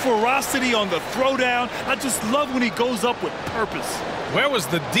 what ferocity on the throwdown. I just love when he goes up with purpose. Where was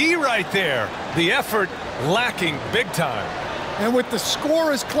the D right there? The effort lacking big time. And with the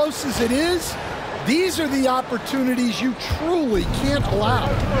score as close as it is, these are the opportunities you truly can't allow.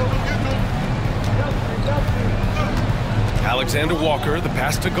 Alexander Walker, the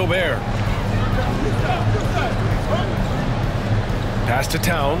pass to Gobert. Pass to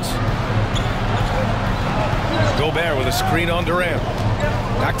Towns. Gobert with a screen on Durant.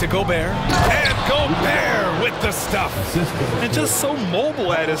 Back to Gobert. And Gobert with the stuff. And just so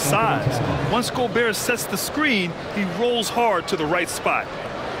mobile at his size. Once Gobert sets the screen, he rolls hard to the right spot.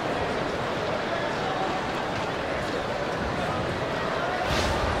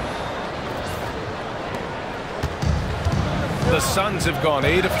 The Suns have gone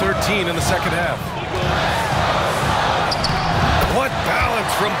 8 of 13 in the second half. What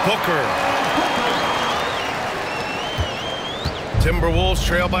balance from Booker. Timberwolves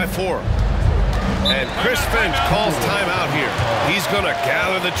trail by 4. And Chris Finch calls timeout here. He's going to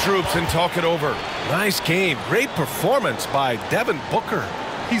gather the troops and talk it over. Nice game. Great performance by Devin Booker.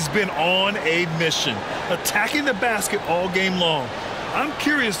 He's been on a mission, attacking the basket all game long. I'm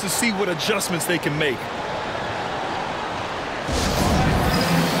curious to see what adjustments they can make.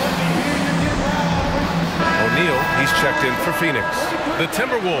 O'Neal, he's checked in for Phoenix. The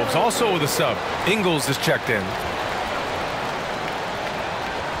Timberwolves also with a sub. Ingles is checked in.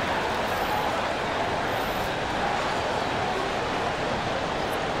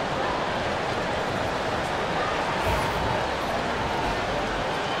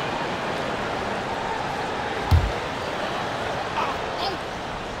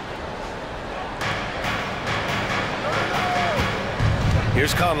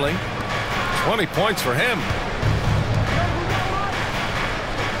 Here's Conley. 20 points for him.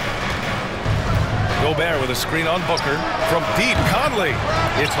 Gobert with a screen on Booker. From deep, Conley.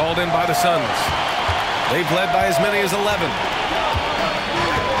 It's hauled in by the Suns. They've led by as many as 11.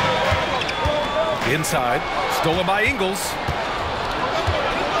 Inside. Stolen by Ingles.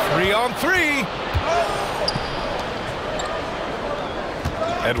 3-on-3.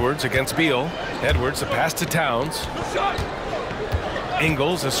 Edwards against Beal. Edwards, a pass to Towns.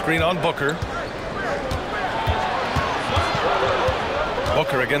 Ingles, a screen on Booker.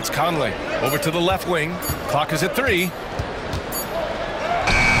 Booker against Conley. Over to the left wing. Clock is at 3.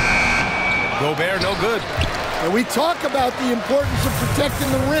 Gobert, no good. And we talk about the importance of protecting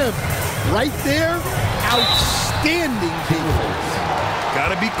the rim. Right there, outstanding defense.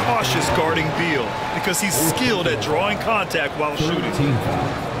 Got to be cautious guarding Beal because he's skilled at drawing contact while shooting.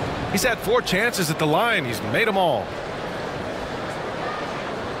 He's had 4 chances at the line. He's made them all.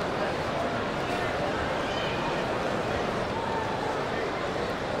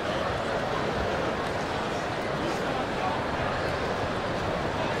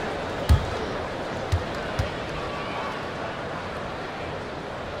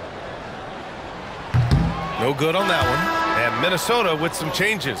 No good on that one. And Minnesota with some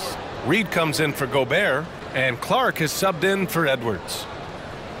changes. Reed comes in for Gobert, and Clark has subbed in for Edwards.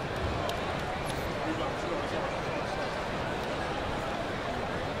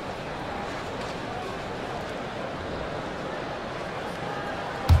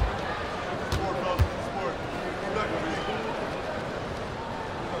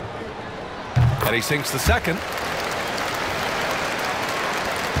 And he sinks the second.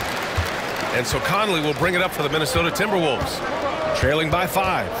 And so Conley will bring it up for the Minnesota Timberwolves, trailing by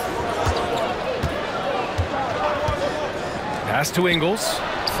 5. Pass to Ingles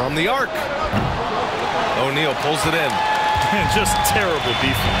from the arc. O'Neal pulls it in. Just terrible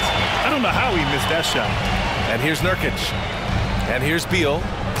defense. I don't know how he missed that shot. And here's Nurkic. And here's Beal.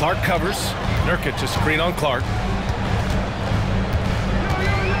 Clark covers. Nurkic, a screen on Clark.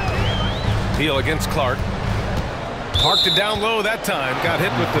 Beal against Clark. Parked it down low that time. Got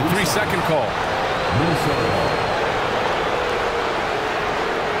hit with the 3-second call.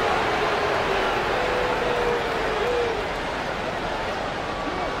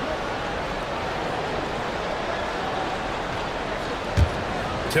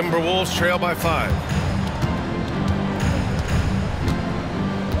 Timberwolves trail by 5.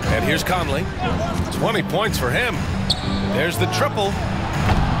 And here's Conley. 20 points for him. There's the triple.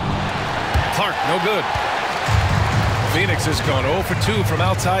 Clark, no good. Phoenix has gone 0 for 2 from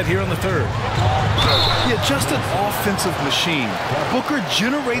outside here in the third. Yeah, just an offensive machine. Booker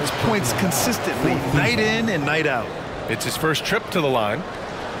generates points consistently, night in and night out. It's his first trip to the line.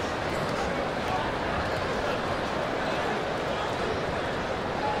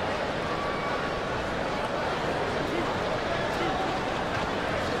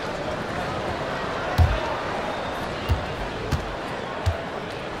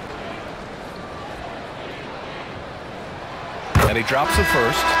 And he drops the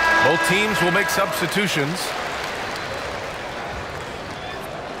first. Both teams will make substitutions.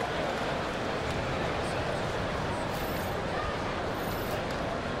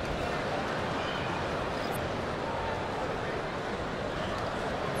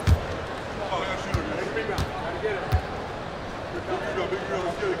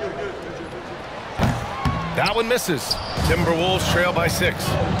 That one misses. Timberwolves trail by 6.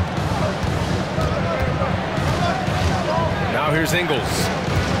 Now here's Ingles.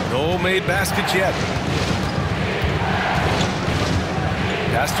 No made baskets yet.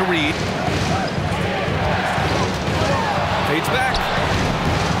 Pass to Reed. Fades back.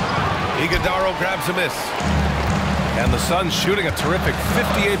 Iguodala grabs a miss. And the Suns shooting a terrific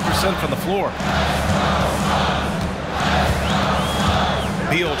 58% from the floor.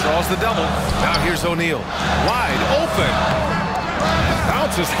 Beal draws the double. Now here's O'Neal. Wide open.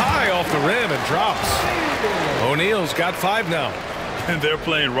 Bounces high off the rim and drops. O'Neal's got 5 now. And they're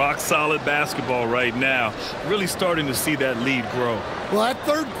playing rock-solid basketball right now. Really starting to see that lead grow. Well, that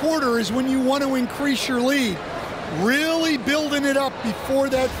third quarter is when you want to increase your lead. Really building it up before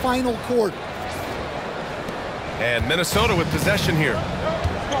that final quarter. And Minnesota with possession here.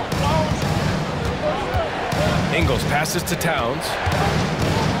 Ingles passes to Towns.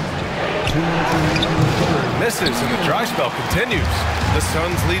 Misses, and the dry spell continues. The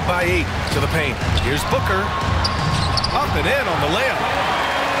Suns lead by 8 to the paint. Here's Booker. Up and in on the layup.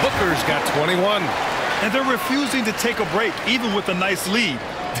 Booker's got 21. And they're refusing to take a break, even with a nice lead.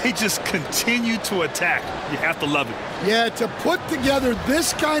 They just continue to attack. You have to love it. Yeah, to put together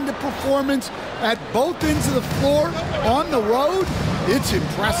this kind of performance at both ends of the floor on the road, it's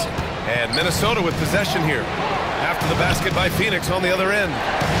impressive. And Minnesota with possession here. After the basket by Phoenix on the other end.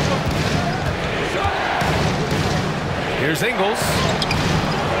 Here's Ingles.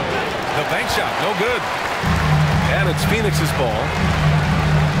 The bank shot, no good. And it's Phoenix's ball.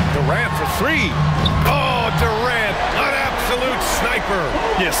 Durant for 3. Oh, Durant, an absolute sniper.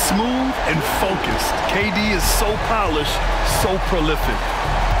 Yeah, smooth and focused. KD is so polished, so prolific.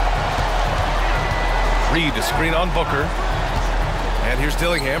 Reed to screen on Booker. And here's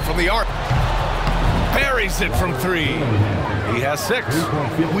Dillingham from the arc. Buries it from 3. He has 6.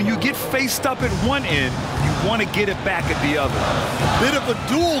 When you get faced up at one end, you want to get it back at the other. Bit of a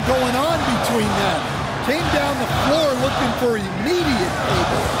duel going on between them. Came down the floor looking for immediate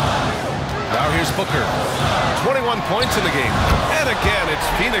payback. Now here's Booker. 21 points in the game. And again, it's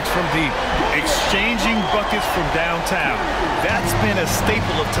Phoenix from deep. Exchanging buckets from downtown. That's been a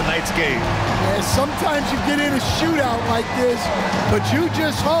staple of tonight's game. Yeah, sometimes you get in a shootout like this, but you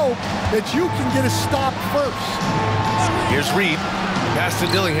just hope that you can get a stop first. Here's Reed. Pass to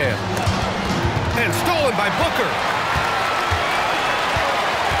Dillingham. And stolen by Booker.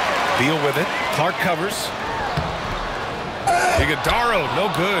 Beal with it. Clark covers. Iguodala,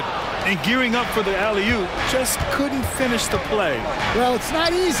 no good. And gearing up for the alley-oop, just couldn't finish the play. Well, it's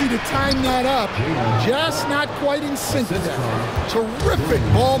not easy to time that up. Just not quite in sync there. Terrific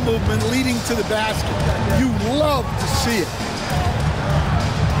ball movement leading to the basket. You love to see it.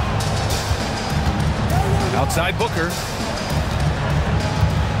 Outside Booker.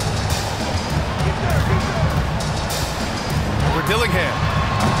 For Dillingham.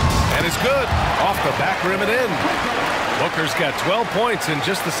 And it's good. Off the back rim and in. Booker's got 12 points in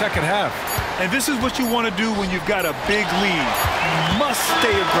just the second half. And this is what you want to do when you've got a big lead. You must stay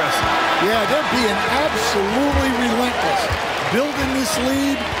aggressive. Yeah, they're being absolutely relentless. Building this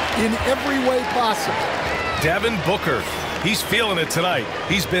lead in every way possible. Devin Booker. He's feeling it tonight.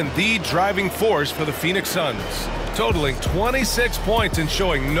 He's been the driving force for the Phoenix Suns, totaling 26 points and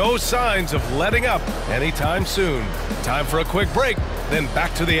showing no signs of letting up anytime soon. Time for a quick break, then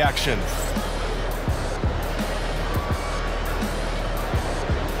back to the action.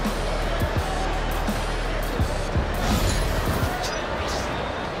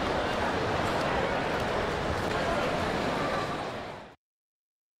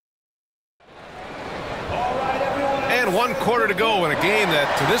 And 1 quarter to go in a game that,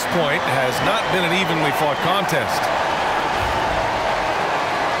 to this point, has not been an evenly fought contest.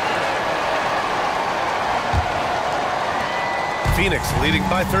 Phoenix leading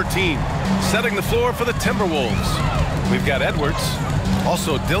by 13. Setting the floor for the Timberwolves. We've got Edwards,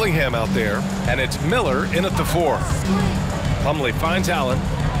 also Dillingham out there, and it's Miller in at the 4. Plumlee finds Allen.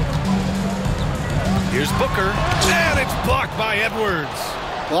 Here's Booker, and it's blocked by Edwards.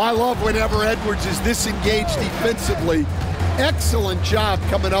 Well, I love whenever Edwards is this engaged defensively. Excellent job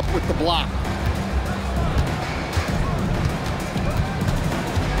coming up with the block.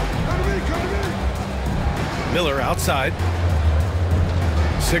 Miller outside.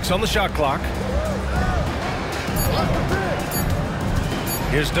 6 on the shot clock.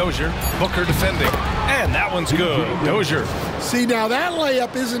 Here's Dozier. Booker defending. And that one's good. Dozier. See, now that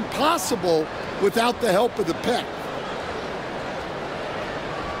layup isn't possible without the help of the pick.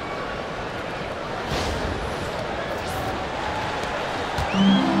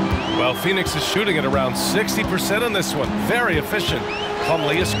 Well, Phoenix is shooting at around 60% on this one. Very efficient.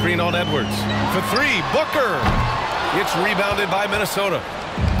 Plumlee a screen on Edwards. For 3, Booker. It's rebounded by Minnesota.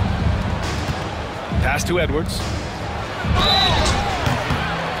 Pass to Edwards.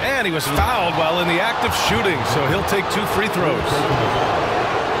 And he was fouled while in the act of shooting, so he'll take 2 free throws.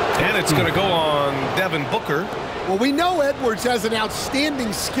 And it's going to go on Devin Booker. Well, we know Edwards has an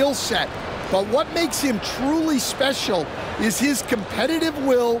outstanding skill set, but what makes him truly special is his competitive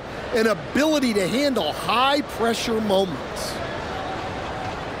will and ability to handle high-pressure moments.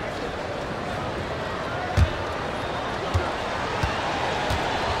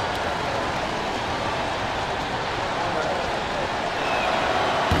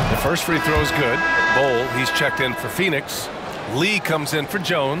 First free throw is good. Bowl, he's checked in for Phoenix. Lee comes in for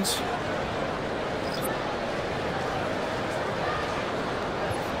Jones.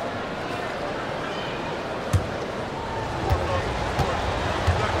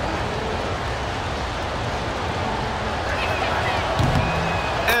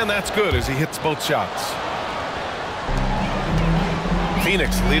 And that's good as he hits both shots.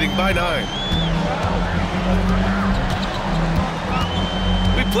 Phoenix leading by 9.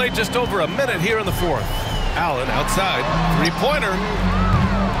 Played just over a minute here in the 4th. Allen outside, 3-pointer.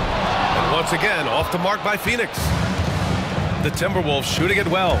 And once again, off the mark by Phoenix. The Timberwolves shooting it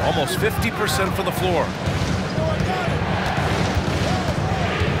well, almost 50% from the floor.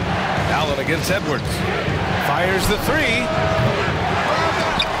 Allen against Edwards. Fires the 3.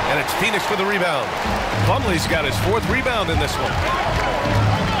 And it's Phoenix for the rebound. Plumlee's got his 4th rebound in this one.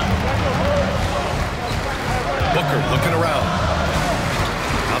 Booker looking around.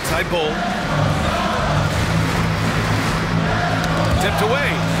 Outside Bull. Tipped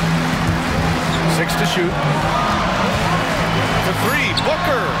away. 6 to shoot. For 3,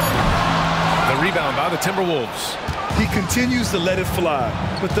 Booker. The rebound by the Timberwolves. He continues to let it fly,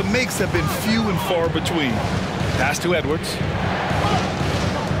 but the makes have been few and far between. Pass to Edwards.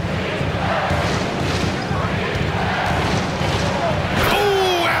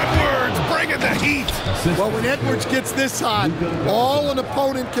 The heat. Well, when Edwards gets this hot, all an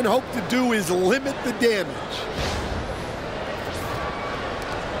opponent can hope to do is limit the damage.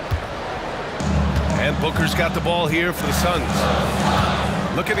 And Booker's got the ball here for the Suns.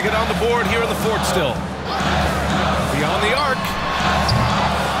 Looking to get on the board here in the 4th still. Beyond the arc.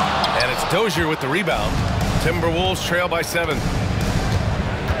 And it's Dozier with the rebound. Timberwolves trail by 7.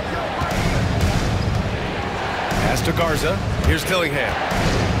 Pass to Garza. Here's Dillingham.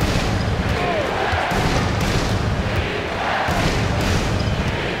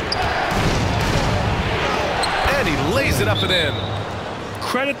 And he lays it up and in.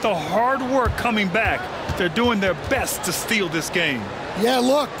 Credit the hard work coming back. They're doing their best to steal this game. Yeah,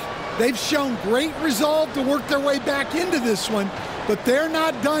 look, they've shown great resolve to work their way back into this one, but they're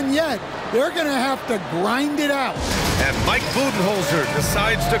not done yet. They're going to have to grind it out. And Mike Budenholzer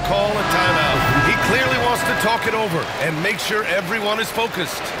decides to call a timeout. He clearly wants to talk it over and make sure everyone is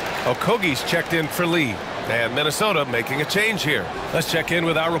focused. Okogie's checked in for Lee. And Minnesota making a change here. Let's check in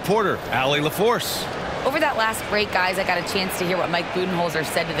with our reporter, Allie LaForce. Over that last break, guys, I got a chance to hear what Mike Budenholzer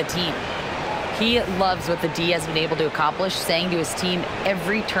said to the team. He loves what the D has been able to accomplish, saying to his team,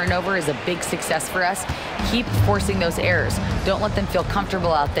 every turnover is a big success for us. Keep forcing those errors. Don't let them feel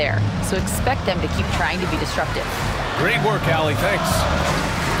comfortable out there. So expect them to keep trying to be disruptive. Great work, Allie. Thanks.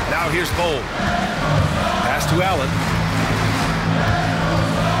 Now here's Bowl. Pass to Allen.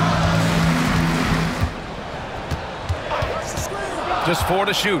 Just 4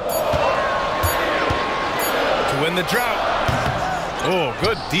 to shoot. To win the drought. Oh,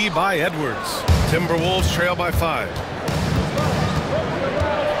 good D by Edwards. Timberwolves trail by 5.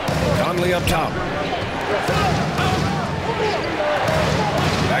 Conley up top.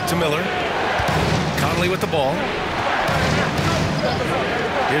 Back to Miller. Conley with the ball.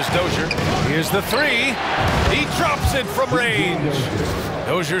 Here's Dozier. Here's the three. He drops it from range.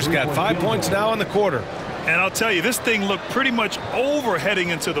 Dozier's got 5 points now in the quarter. And I'll tell you, this thing looked pretty much over heading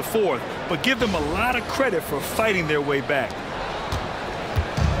into the fourth, but give them a lot of credit for fighting their way back.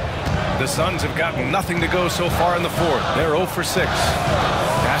 The Suns have gotten nothing to go so far in the fourth. They're 0 for 6.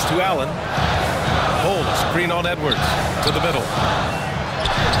 Pass to Allen. Hold a screen on Edwards to the middle.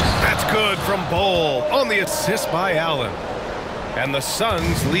 That's good from Bol on the assist by Allen. And the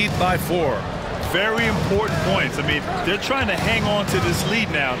Suns lead by 4. Very important points. I mean, they're trying to hang on to this lead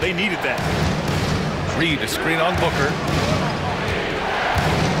now. They needed that. Reed, a screen on Booker.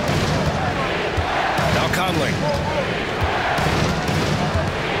 Now Conley.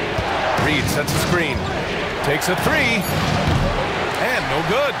 Reed sets a screen. Takes a three. And no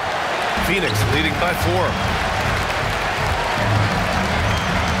good. Phoenix leading by 4.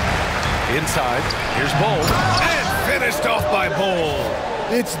 Inside. Here's Bol. And finished off by Bol.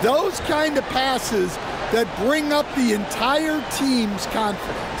 It's those kind of passes that bring up the entire team's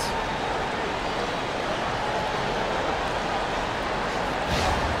confidence.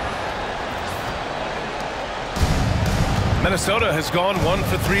 Minnesota has gone 1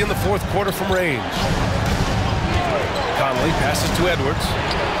 for 3 in the fourth quarter from range. Conley passes to Edwards.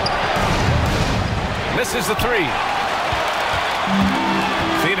 Misses the three.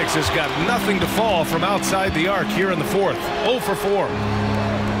 Phoenix has got nothing to fall from outside the arc here in the fourth. 0 for 4.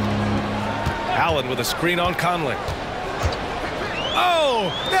 Allen with a screen on Conley. Oh,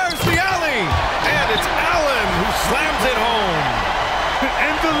 there's the alley! And it's Allen who slams it home.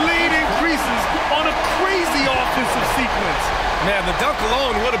 And the lead increases on a crazy offensive sequence. Man, the dunk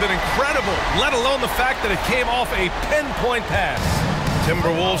alone would have been incredible, let alone the fact that it came off a pinpoint pass.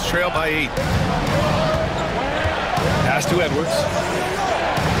 Timberwolves trail by 8. Pass to Edwards.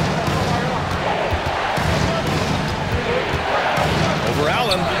 Over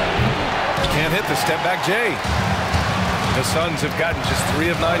Allen. Can't hit the step-back J. The Suns have gotten just 3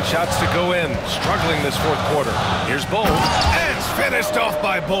 of 9 shots to go in, struggling this fourth quarter. Here's Bol. And it's finished off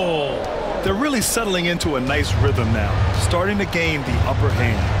by Bol. They're really settling into a nice rhythm now, starting to gain the upper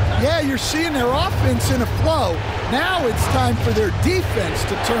hand. Yeah, you're seeing their offense in a flow. Now it's time for their defense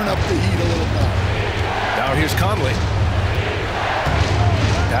to turn up the heat a little more. Now here's Conley.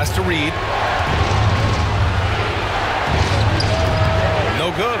 Pass to Reed.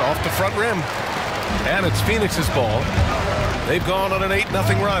 No good, off the front rim. And it's Phoenix's ball. They've gone on an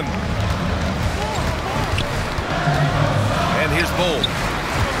 8-0 run. And here's Bol.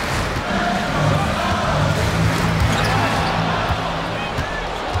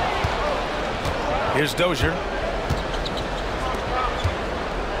 Here's Dozier.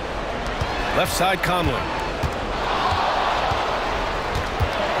 Left side Conley.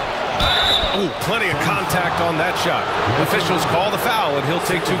 Ooh, plenty of contact on that shot. Officials call the foul, and he'll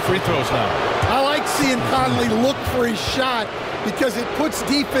take 2 free throws now. I like seeing Conley look for his shot because it puts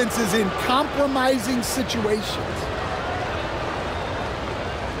defenses in compromising situations.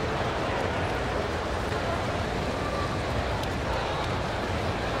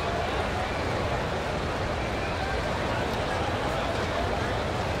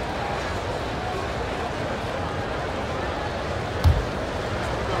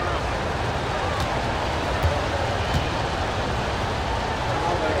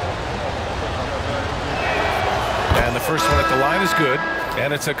 First one at the line is good,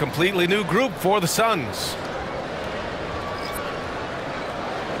 and it's a completely new group for the Suns.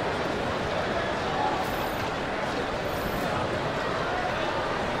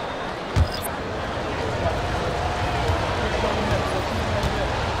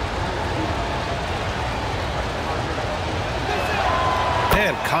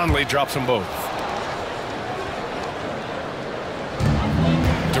 And Conley drops them both.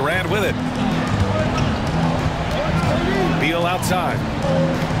 Durant with it. Beal outside.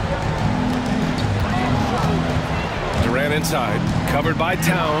 Durant inside. Covered by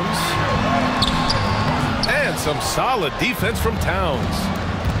Towns. And some solid defense from Towns.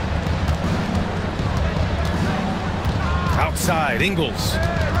 Outside, Ingles.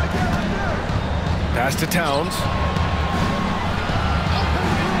 Pass to Towns.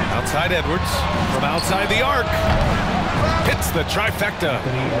 Outside Edwards. From outside the arc. Hits the trifecta.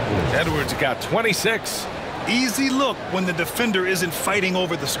 Edwards got 26. Easy look when the defender isn't fighting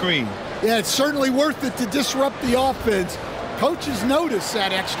over the screen. Yeah, it's certainly worth it to disrupt the offense. Coaches notice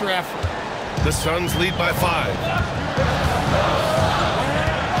that extra effort. The Suns lead by 5.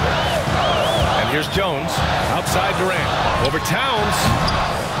 And here's Jones. Outside Durant. Over Towns.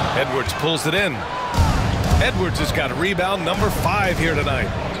 Edwards pulls it in. Edwards has got rebound number 5 here tonight.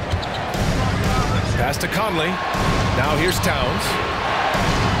 Pass to Conley. Now here's Towns.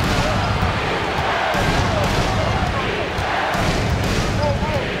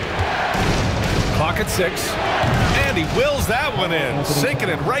 at 6. And he wills that one in, sinking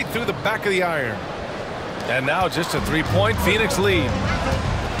it right through the back of the iron. And now just a 3-point Phoenix lead.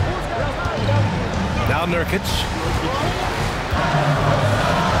 Now Nurkic.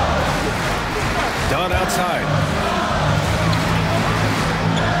 Dunn outside.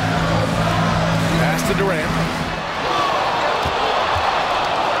 Pass to Durant.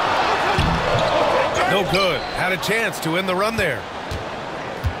 No good. Had a chance to end the run there.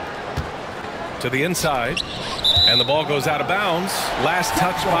 To the inside. And the ball goes out of bounds. Last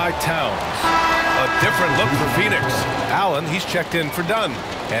touch by Towns. A different look for Phoenix. Allen, he's checked in for Dunn.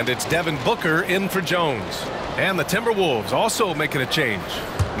 And it's Devin Booker in for Jones. And the Timberwolves also making a change.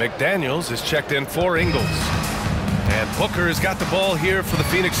 McDaniels is checked in for Ingles. And Booker has got the ball here for the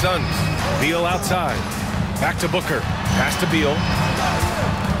Phoenix Suns. Beal outside. Back to Booker. Pass to Beal.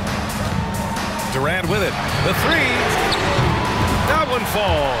 Durant with it. The 3. That one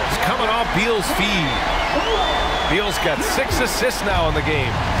falls. Coming off Beal's feed. Beal's got 6 assists now in the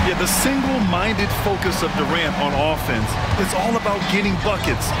game. Yeah, the single-minded focus of Durant on offense is all about getting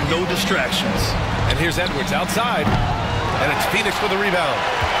buckets, no distractions. And here's Edwards outside. And it's Phoenix with a rebound.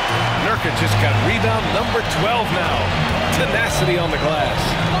 Nurkic just got rebound number 12 now. Tenacity on the glass.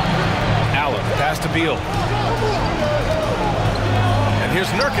 Allen, pass to Beal. And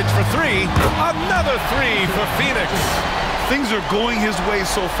here's Nurkic for 3. Another 3 for Phoenix. Things are going his way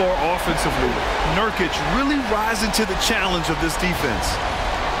so far offensively. Nurkic really rising to the challenge of this defense.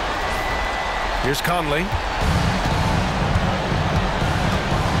 Here's Conley.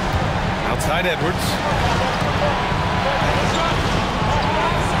 Outside Edwards.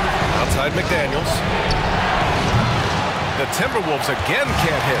 Outside McDaniels. The Timberwolves again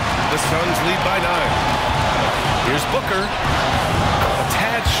can't hit. The Suns lead by 9. Here's Booker. A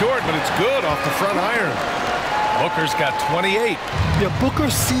tad short, but it's good off the front iron. Booker's got 28. Yeah, Booker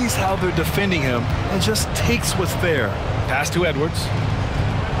sees how they're defending him and just takes what's there. Pass to Edwards.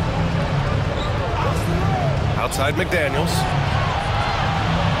 Outside McDaniels.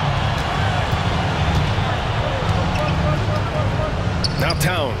 Now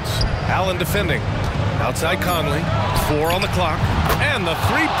Towns. Allen defending. Outside Conley. 4 on the clock. And the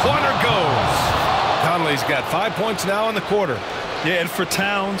 3-pointer goes. Conley's got 5 points now in the quarter. Yeah, and for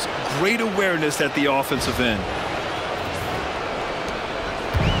Towns, great awareness at the offensive end.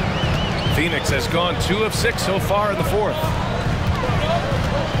 Phoenix has gone 2 of 6 so far in the 4th.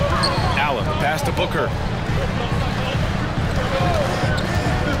 Allen, pass to Booker.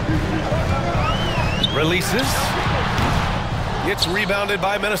 Releases. Gets rebounded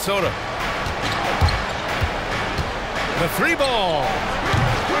by Minnesota. The 3-ball.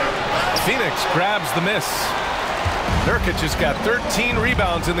 Phoenix grabs the miss. Nurkic has got 13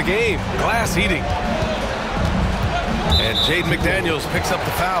 rebounds in the game. Glass eating. And Jaden McDaniels picks up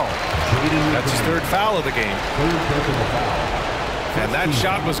the foul. That's his 3rd foul of the game. And that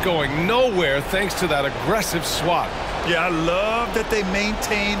shot was going nowhere thanks to that aggressive swat. Yeah, I love that they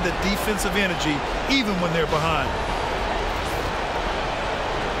maintain the defensive energy even when they're behind.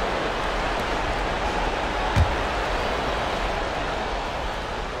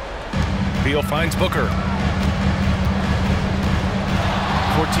 Beal finds Booker.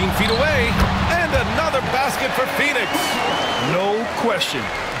 14 feet away, and another basket for Phoenix. No question.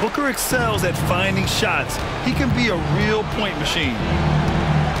 Booker excels at finding shots. He can be a real point machine.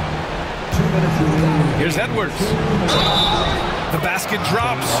 Here's Edwards. The basket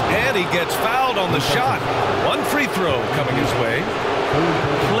drops, and he gets fouled on the shot. 1 free throw coming his way.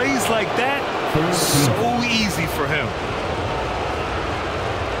 Plays like that, so easy for him.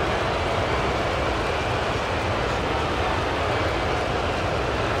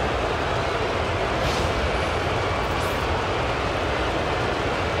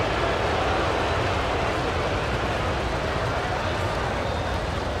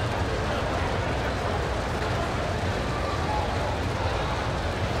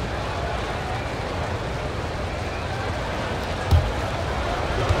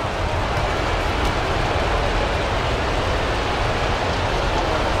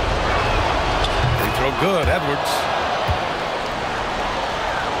 Good, Edwards.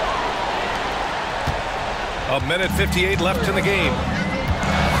 A minute 58 left in the game.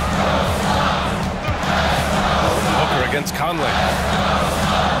 Booker against Conley.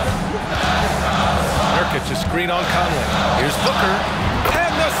 Nurkic a screen on Conley. Here's Booker.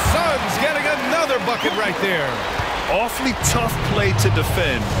 And the Suns getting another bucket right there. Awfully tough play to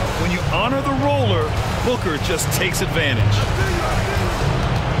defend. When you honor the roller, Booker just takes advantage.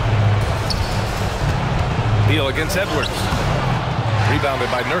 Beal against Edwards.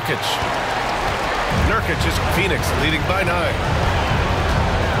 Rebounded by Nurkic. Nurkic is Phoenix leading by 9.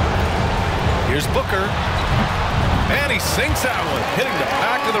 Here's Here's Booker. And he sinks that one, hitting the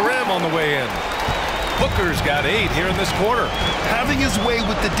back of the rim on the way in. Booker's got 8 here in this quarter. Having his way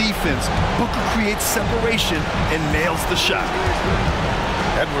with the defense, Booker creates separation and nails the shot.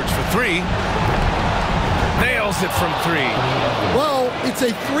 Edwards for 3. Nails it from 3. Well, it's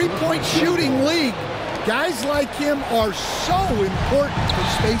a three-point shooting league. Guys like him are so important for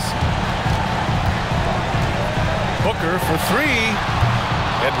spacing. Booker for 3.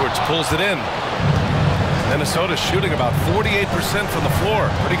 Edwards pulls it in. Minnesota shooting about 48% from the floor.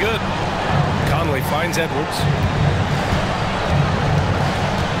 Pretty good. Conley finds Edwards.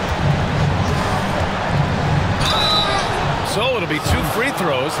 So it'll be 2 free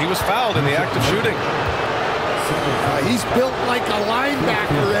throws. He was fouled in the act of shooting. He's built like a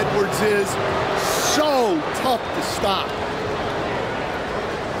linebacker, Edwards is. So tough to stop.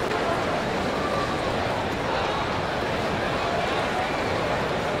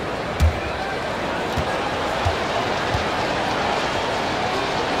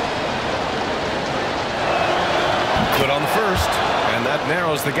 Good on the first, and that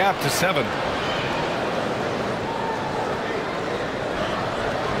narrows the gap to 7.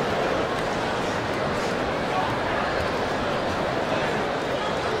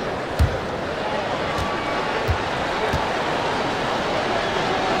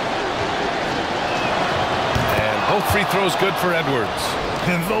 Free throws good for Edwards.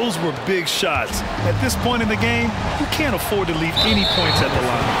 And those were big shots. At this point in the game, you can't afford to leave any points at the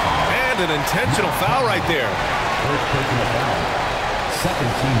line. And an intentional foul right there. First personal foul.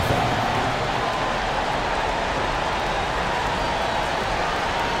 Second team foul.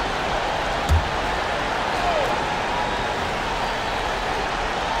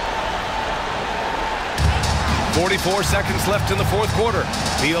 .44 seconds left in the fourth quarter.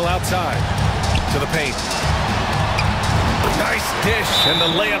 Beal outside to the paint. Nice dish, and the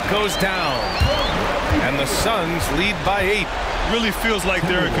layup goes down. And the Suns lead by 8. Really feels like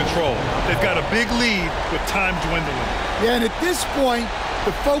they're in control. They've got a big lead with time dwindling. Yeah, and at this point,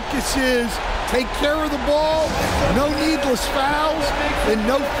 the focus is take care of the ball, no needless fouls, and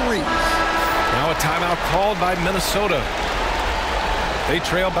no threes. Now a timeout called by Minnesota. They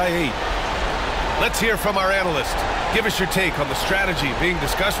trail by 8. Let's hear from our analyst. Give us your take on the strategy being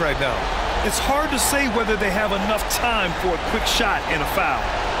discussed right now. It's hard to say whether they have enough time for a quick shot and a foul.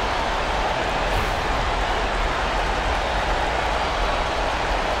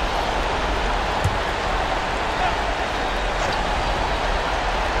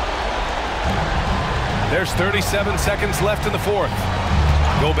 There's 37 seconds left in the fourth.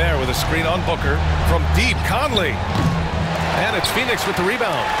 Gobert with a screen on Booker. From deep, Conley. And it's Phoenix with the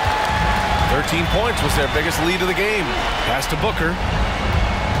rebound. 13 points was their biggest lead of the game. Pass to Booker.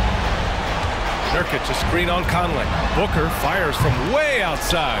 Nurkic a screen on Conley. Booker fires from way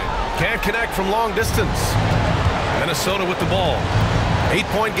outside. Can't connect from long distance. Minnesota with the ball.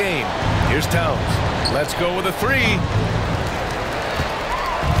 8-point game. Here's Towns. Let's go with a 3.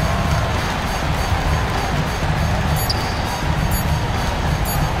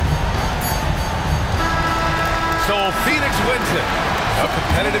 So Phoenix wins it. A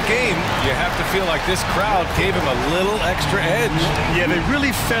competitive game. You have to feel like this crowd gave him a little extra edge. Yeah, they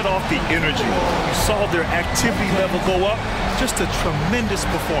really fed off the energy. You saw their activity level go up. Just a tremendous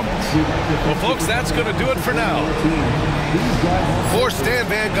performance. Well, folks, that's going to do it for now. For Stan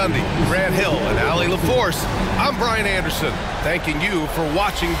Van Gundy, Grant Hill, and Ali LaForce, I'm Brian Anderson, thanking you for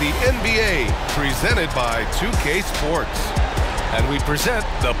watching the NBA presented by 2K Sports. And we present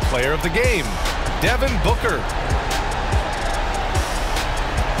the player of the game, Devin Booker.